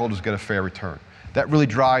shareholders get a fair return. That really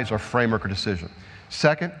drives our framework of decision.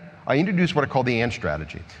 Second, I introduced what I call the AND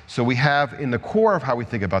strategy. So we have in the core of how we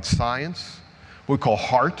think about science, what we call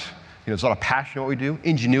heart. There's a lot of passion in what we do.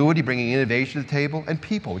 Ingenuity, bringing innovation to the table. And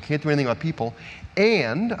people. We can't do anything without people.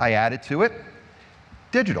 And I added to it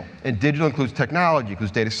digital. And digital includes technology,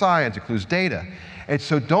 includes data science, includes data. And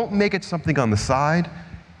so don't make it something on the side.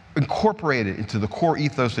 Incorporate it into the core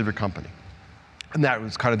ethos of your company. And that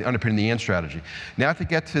was kind of the underpinning the AND strategy. Now to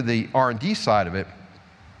get to the R&D side of it,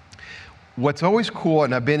 what's always cool,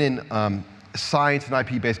 and I've been in science and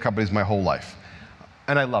IP-based companies my whole life,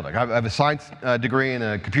 and I love it. I have a science degree and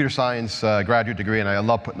a computer science graduate degree, and I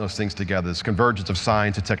love putting those things together. This convergence of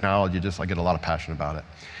science and technology, I get a lot of passion about it.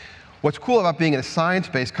 What's cool about being in a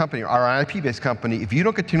science-based company or an IP-based company, if you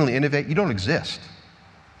don't continually innovate, you don't exist.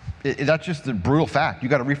 That's just the brutal fact. You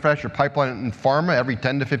got to refresh your pipeline in pharma every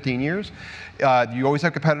 10 to 15 years. You always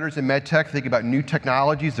have competitors in med tech thinking about new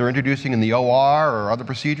technologies they're introducing in the OR or other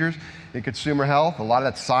procedures. In consumer health, a lot of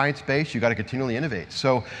that's science-based. You got to continually innovate.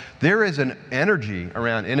 So there is an energy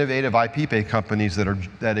around innovative IP-based companies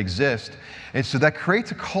that exist, and so that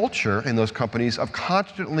creates a culture in those companies of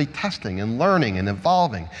constantly testing and learning and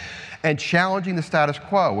evolving, and challenging the status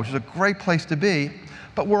quo, which is a great place to be.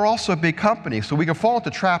 But we're also a big company, so we can fall into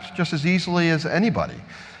traps just as easily as anybody.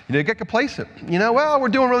 Get complacent. Well, we're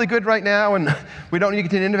doing really good right now, and we don't need to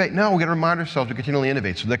continue to innovate. No, we got to remind ourselves to continually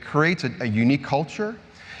innovate. So that creates a unique culture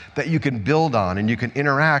that you can build on, and you can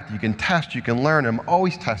interact, you can test, you can learn. I'm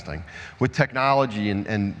always testing with technology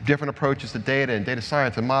and different approaches to data and data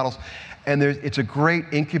science and models. And it's a great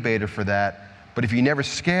incubator for that. But if you never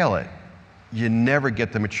scale it, you never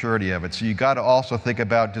get the maturity of it. So you got to also think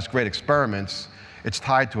about just great experiments. It's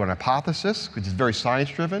tied to an hypothesis, which is very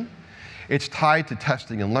science-driven. It's tied to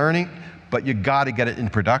testing and learning, but you got to get it in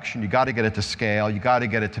production. You got to get it to scale. You got to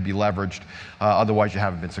get it to be leveraged. Otherwise, you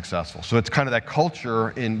haven't been successful. So it's kind of that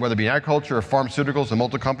culture in whether it be agriculture or pharmaceuticals and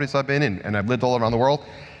multiple companies I've been in, and I've lived all around the world,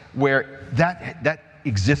 where that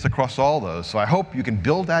exists across all those. So I hope you can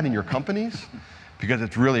build that in your companies because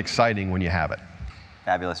it's really exciting when you have it.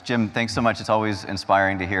 Fabulous. Jim, thanks so much. It's always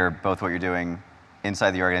inspiring to hear both what you're doing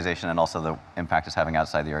inside the organization and also the impact it's having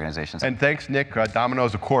outside the organization. And thanks, Nick. Domino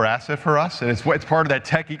is a core asset for us, and it's part of that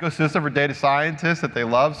tech ecosystem for data scientists that they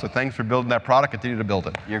love, so thanks for building that product. Continue to build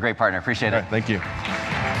it. You're a great partner. Appreciate it. Thank you.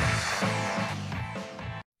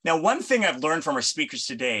 Now, one thing I've learned from our speakers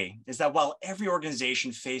today is that while every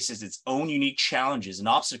organization faces its own unique challenges and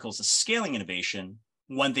obstacles to scaling innovation,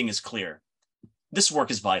 one thing is clear. This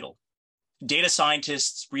work is vital. Data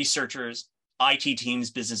scientists, researchers, IT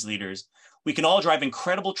teams, business leaders, we can all drive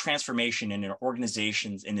incredible transformation in our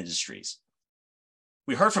organizations and industries.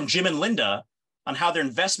 We heard from Jim and Linda on how their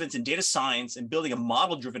investments in data science and building a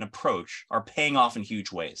model-driven approach are paying off in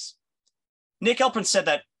huge ways. Nick Elprin said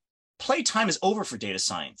that playtime is over for data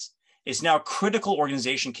science. It's now a critical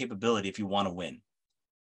organization capability if you want to win.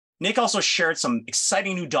 Nick also shared some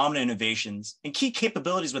exciting new Domino innovations and key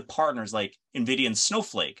capabilities with partners like NVIDIA and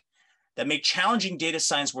Snowflake that make challenging data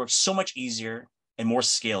science work so much easier and more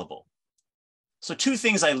scalable. So 2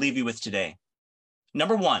 things I leave you with today.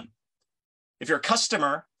 Number 1, if you're a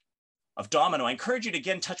customer of Domino, I encourage you to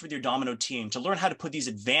get in touch with your Domino team to learn how to put these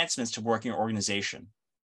advancements to work in your organization.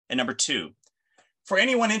 And number 2, for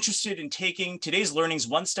anyone interested in taking today's learnings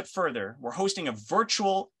one step further, we're hosting a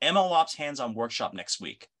virtual MLOps hands-on workshop next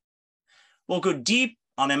week. We'll go deep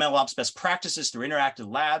on MLOps best practices through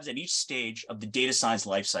interactive labs at each stage of the data science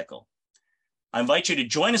lifecycle. I invite you to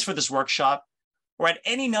join us for this workshop or at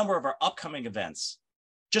any number of our upcoming events.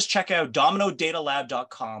 Just check out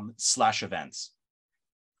dominodatalab.com/events.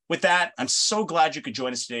 With that, I'm so glad you could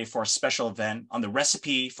join us today for our special event on the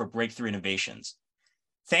recipe for breakthrough innovations.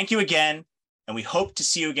 Thank you again, and we hope to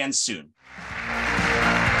see you again soon.